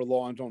 they are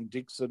reliant on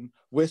Dixon.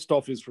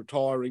 Westhoff is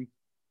retiring.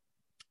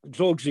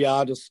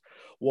 Georgiadis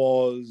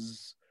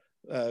was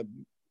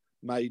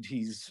made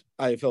his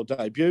AFL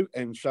debut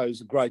and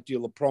shows a great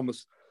deal of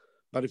promise.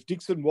 But if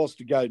Dixon was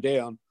to go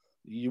down,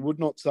 you would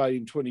not say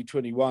in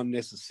 2021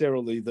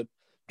 necessarily that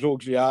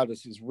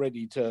Georgiadis is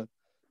ready to,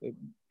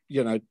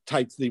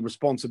 take the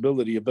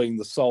responsibility of being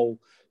the sole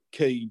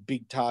key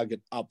big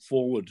target up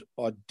forward.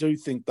 I do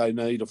think they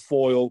need a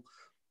foil.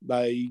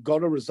 They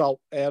got a result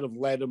out of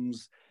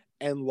Laddams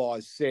and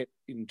Lysette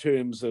in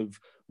terms of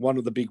one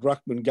of the big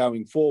ruckmen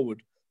going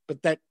forward.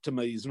 But that, to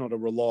me, is not a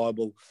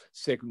reliable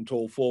second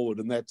tall forward,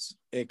 and that's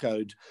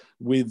echoed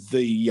with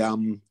the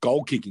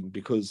goal kicking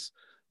because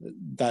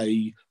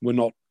they were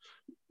not,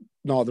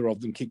 neither of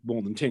them kicked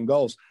more than 10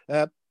 goals.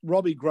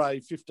 Robbie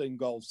Gray, 15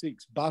 goals,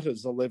 6.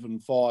 Butters,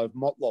 11-5.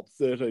 Motlop,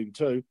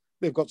 13-2.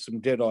 They've got some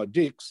dead-eyed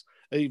dicks,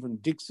 even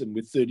Dixon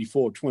with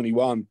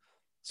 34-21.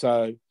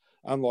 So,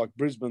 unlike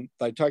Brisbane,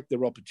 they take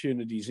their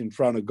opportunities in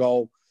front of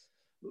goal.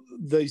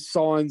 These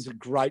signs are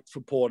great for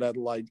Port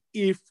Adelaide.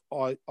 If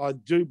I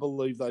do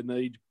believe they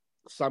need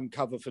some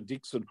cover for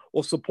Dixon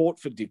or support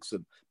for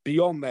Dixon.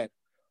 Beyond that,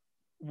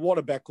 what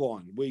a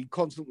backline. We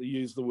constantly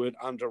use the word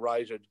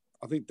underrated.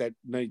 I think that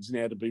needs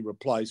now to be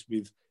replaced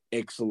with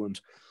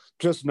excellent.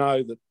 Just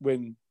know that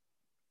when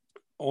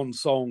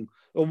the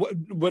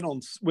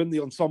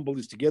ensemble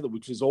is together,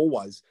 which is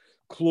always,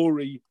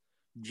 Clory,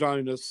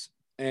 Jonas,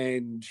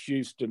 and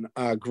Houston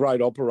are great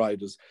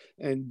operators.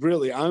 And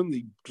really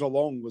only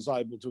Geelong was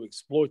able to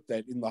exploit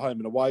that in the home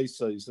and away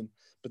season,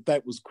 but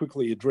that was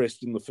quickly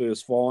addressed in the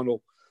first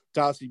final.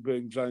 Darcy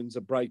Burne-Jones,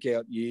 a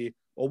breakout year,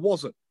 or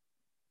was it?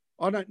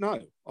 I don't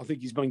know. I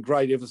think he's been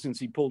great ever since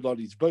he pulled on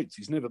his boots.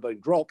 He's never been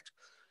dropped.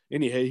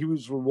 Anyhow, he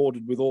was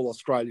rewarded with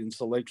All-Australian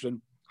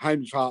selection.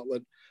 Hamish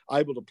Hartlett,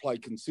 able to play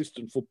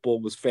consistent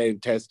football, was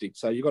fantastic.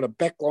 So you've got a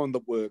backline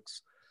that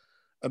works,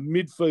 a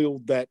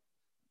midfield that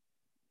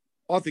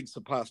I think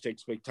surpassed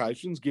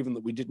expectations, given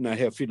that we didn't know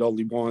how fit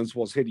Ollie Wines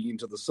was heading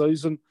into the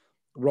season.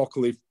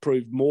 Rockcliffe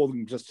proved more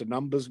than just a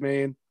numbers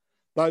man.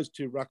 Those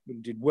two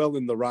ruckmen did well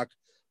in the ruck.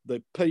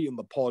 The P in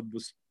the pod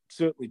was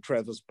certainly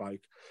Travis Boak.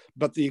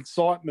 But the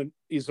excitement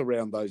is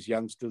around those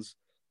youngsters.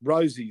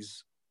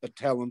 Rosie's a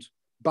talent.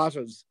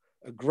 Butters,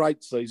 a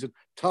great season.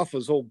 Tough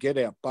as all get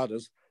out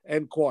Butters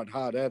and quite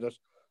hard at it.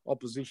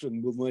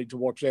 Opposition will need to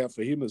watch out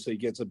for him as he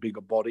gets a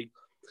bigger body.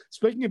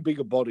 Speaking of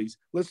bigger bodies,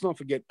 let's not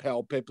forget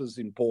Powell Pepper's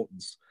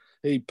importance.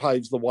 He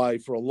paves the way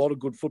for a lot of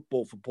good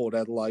football for Port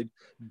Adelaide.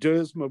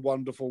 Dersma,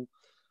 wonderful.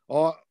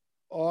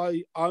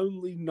 I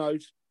only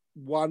note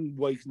one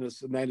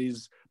weakness, and that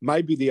is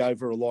maybe the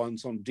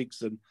over-reliance on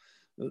Dixon.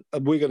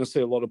 We're going to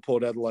see a lot of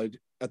Port Adelaide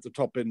at the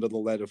top end of the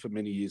ladder for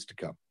many years to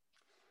come.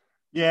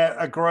 Yeah,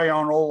 agree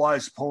on all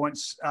those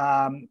points.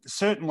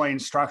 Certainly in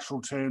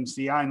structural terms,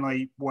 the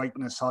only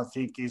weakness, I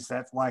think, is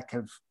that lack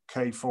of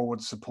key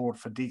forward support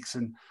for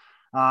Dixon.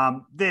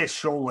 They're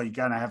surely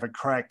going to have a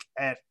crack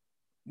at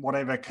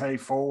whatever key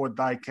forward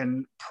they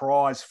can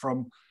prize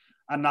from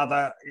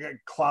another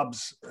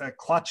club's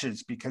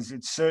clutches, because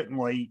it's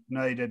certainly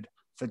needed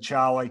for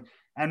Charlie.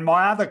 And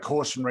my other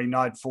cautionary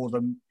note for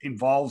them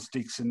involves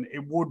Dixon.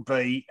 It would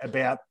be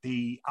about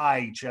the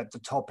age at the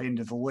top end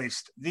of the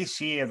list. This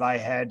year they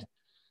had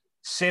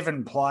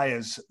 7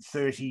 players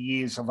 30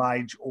 years of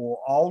age or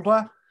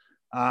older.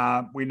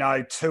 We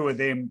know 2 of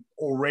them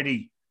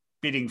already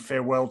bidding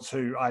farewell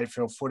to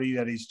AFL footy.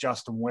 That is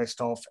Justin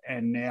Westhoff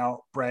and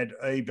now Brad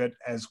Ebert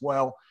as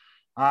well.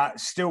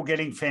 Still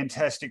getting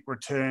fantastic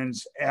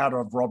returns out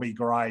of Robbie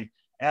Gray,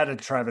 out of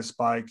Travis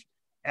Boak,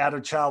 out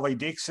of Charlie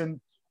Dixon,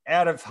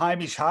 out of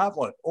Hamish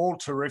Hartlett. All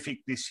terrific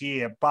this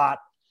year. But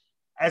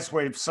as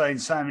we've seen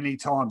so many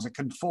times, it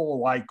can fall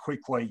away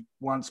quickly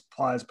once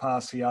players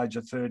pass the age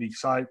of 30.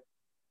 So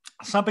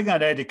something they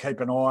need to keep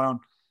an eye on,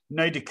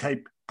 need to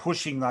keep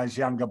pushing those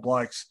younger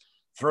blokes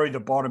through the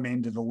bottom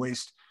end of the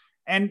list.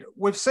 And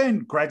we've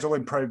seen gradual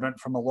improvement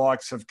from the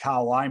likes of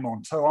Carl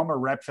Amon too. I'm a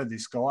rep for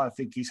this guy. I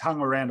think he's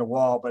hung around a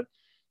while, but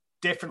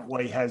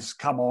definitely has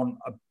come on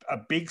a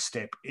big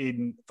step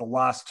in the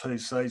last 2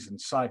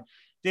 seasons. So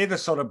they're the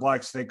sort of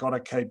blokes they've got to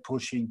keep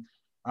pushing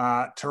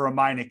to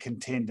remain a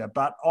contender.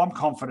 But I'm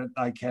confident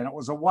they can. It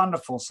was a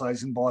wonderful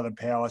season by the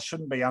Power.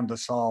 Shouldn't be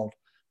undersold,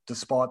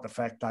 despite the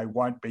fact they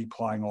won't be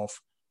playing off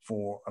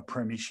for a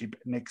premiership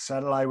next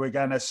Saturday. We're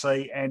going to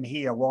see and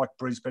hear, like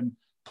Brisbane,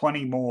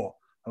 plenty more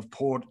of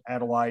Port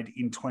Adelaide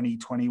in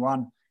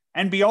 2021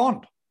 and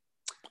beyond.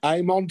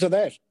 Aim on to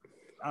that.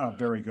 Oh,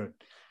 very good.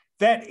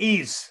 That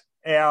is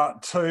our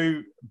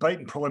 2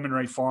 beaten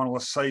preliminary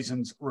finalist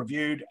seasons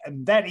reviewed,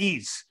 and that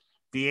is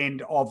the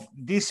end of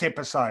this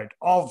episode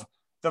of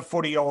the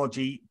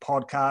Footyology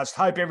podcast.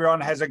 Hope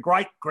everyone has a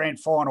great grand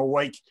final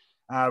week.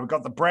 We've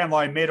got the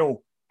Brownlow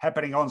Medal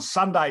happening on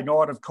Sunday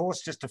night, of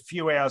course, just a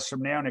few hours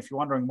from now. And if you're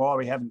wondering why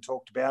we haven't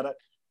talked about it,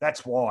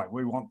 that's why.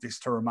 We want this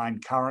to remain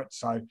current.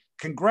 So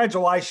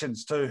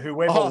congratulations to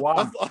whoever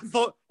won. I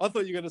thought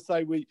you were going to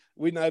say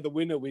we know the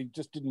winner. We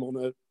just didn't want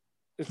to.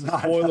 It's a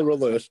spoiler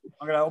alert.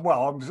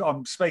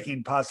 I'm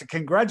speaking past it.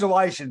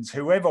 Congratulations,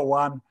 whoever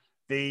won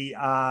the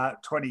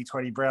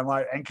 2020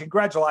 Brownlow, and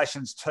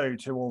congratulations too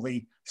to all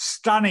the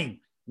stunning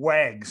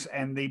wags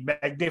and the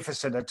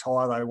magnificent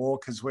attire they wore,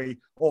 because we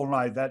all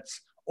know that's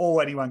all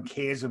anyone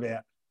cares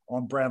about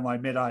on Brownlow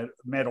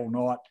Medal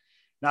night.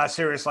 No,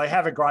 seriously,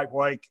 have a great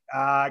week.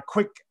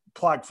 Quick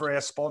plug for our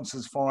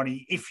sponsors,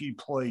 Finey, if you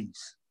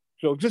please.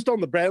 Sure. Just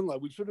on the Brownlow,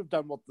 we should have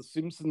done what the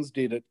Simpsons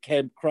did at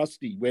Camp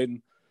Krusty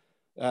when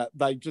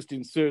they just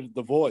inserted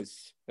the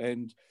voice,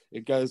 and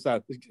it goes,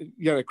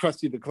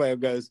 Krusty the Clown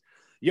goes,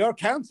 "Your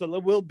counsellor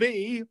will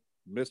be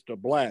Mr.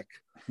 Black."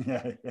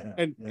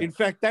 In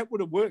fact, that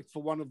would have worked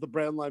for one of the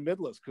Brownlow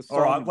medalists.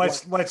 All right,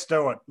 let's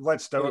do it.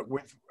 Let's do it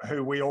with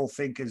who we all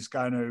think is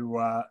going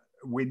to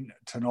win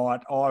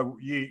tonight.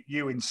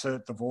 You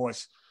insert the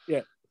voice.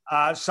 Yeah.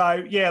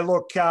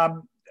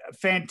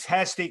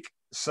 Fantastic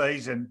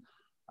season.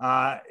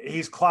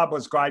 His club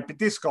was great, but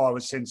this guy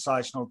was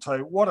sensational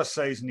too. What a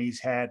season he's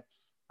had.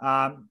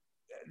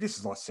 This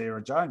is like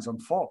Sarah Jones on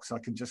Fox. I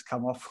can just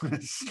come off with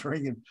a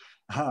string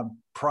of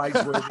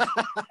praiseworthy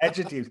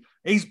adjectives.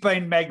 He's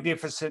been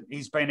magnificent.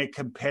 He's been a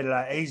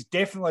competitor. He's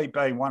definitely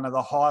been one of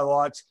the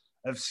highlights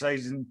of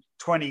season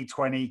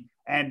 2020.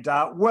 And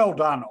well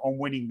done on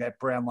winning that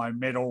Brownlow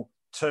medal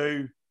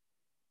to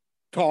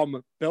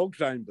Tom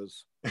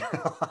Bellchambers.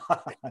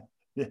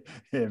 Yeah,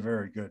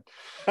 very good.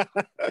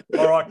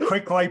 All right,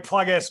 quickly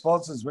plug our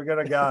sponsors. We're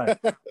going to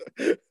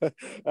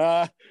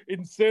go.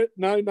 Insert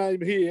no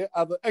name here.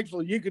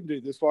 Actually, you can do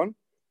this one.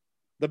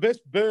 The best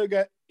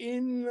burger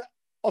in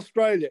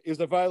Australia is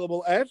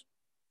available at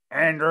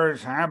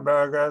Andrew's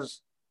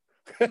Hamburgers.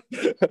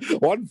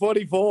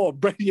 144.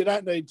 Brett, you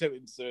don't need to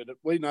insert it.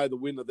 We know the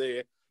winner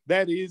there.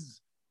 That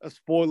is a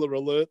spoiler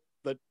alert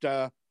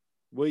that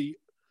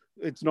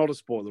it's not a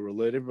spoiler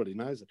alert. Everybody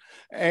knows it.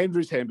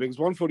 Andrew's Hamburgers,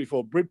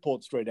 144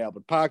 Bridport Street,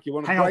 Albert Park. You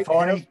want a great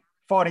house?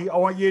 Fighty, I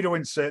want you to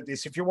insert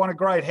this. If you want a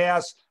great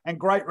house and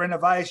great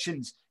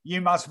renovations,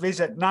 you must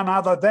visit none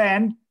other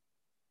than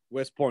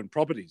West Point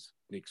Properties,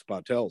 Nick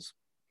Spartels.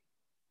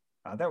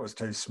 That was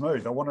too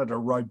smooth. I wanted a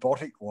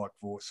robotic-like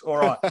voice. All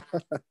right.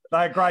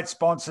 They're great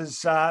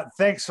sponsors.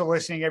 Thanks for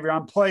listening,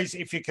 everyone. Please,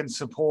 if you can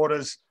support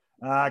us,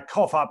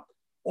 cough up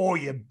all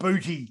your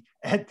booty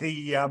at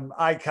the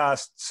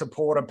Acast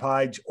supporter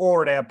page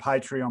or at our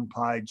Patreon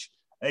page.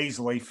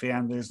 Easily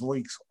found. There's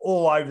links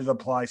all over the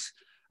place.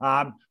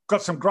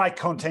 Got some great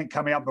content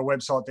coming up on the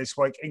website this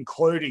week,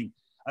 including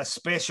a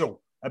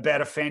special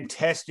about a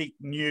fantastic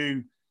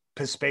new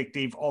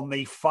perspective on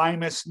the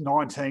famous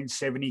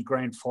 1970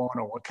 grand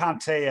final. I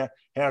can't tell you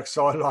how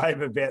excited I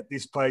am about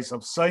this piece.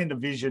 I've seen the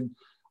vision.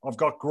 I've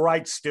got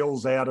great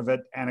stills out of it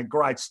and a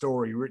great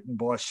story written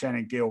by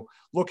Shannon Gill.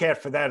 Look out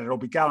for that. It'll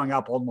be going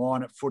up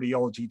online at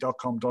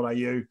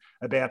footyology.com.au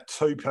about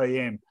 2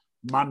 p.m.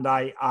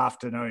 Monday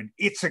afternoon.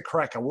 It's a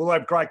cracker. We'll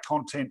have great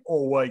content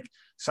all week,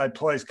 so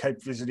please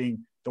keep visiting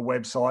the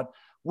website.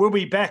 We'll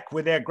be back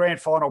with our grand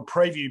final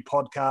preview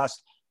podcast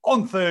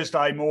on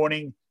Thursday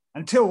morning.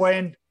 Until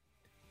then,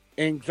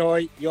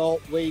 enjoy your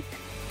week.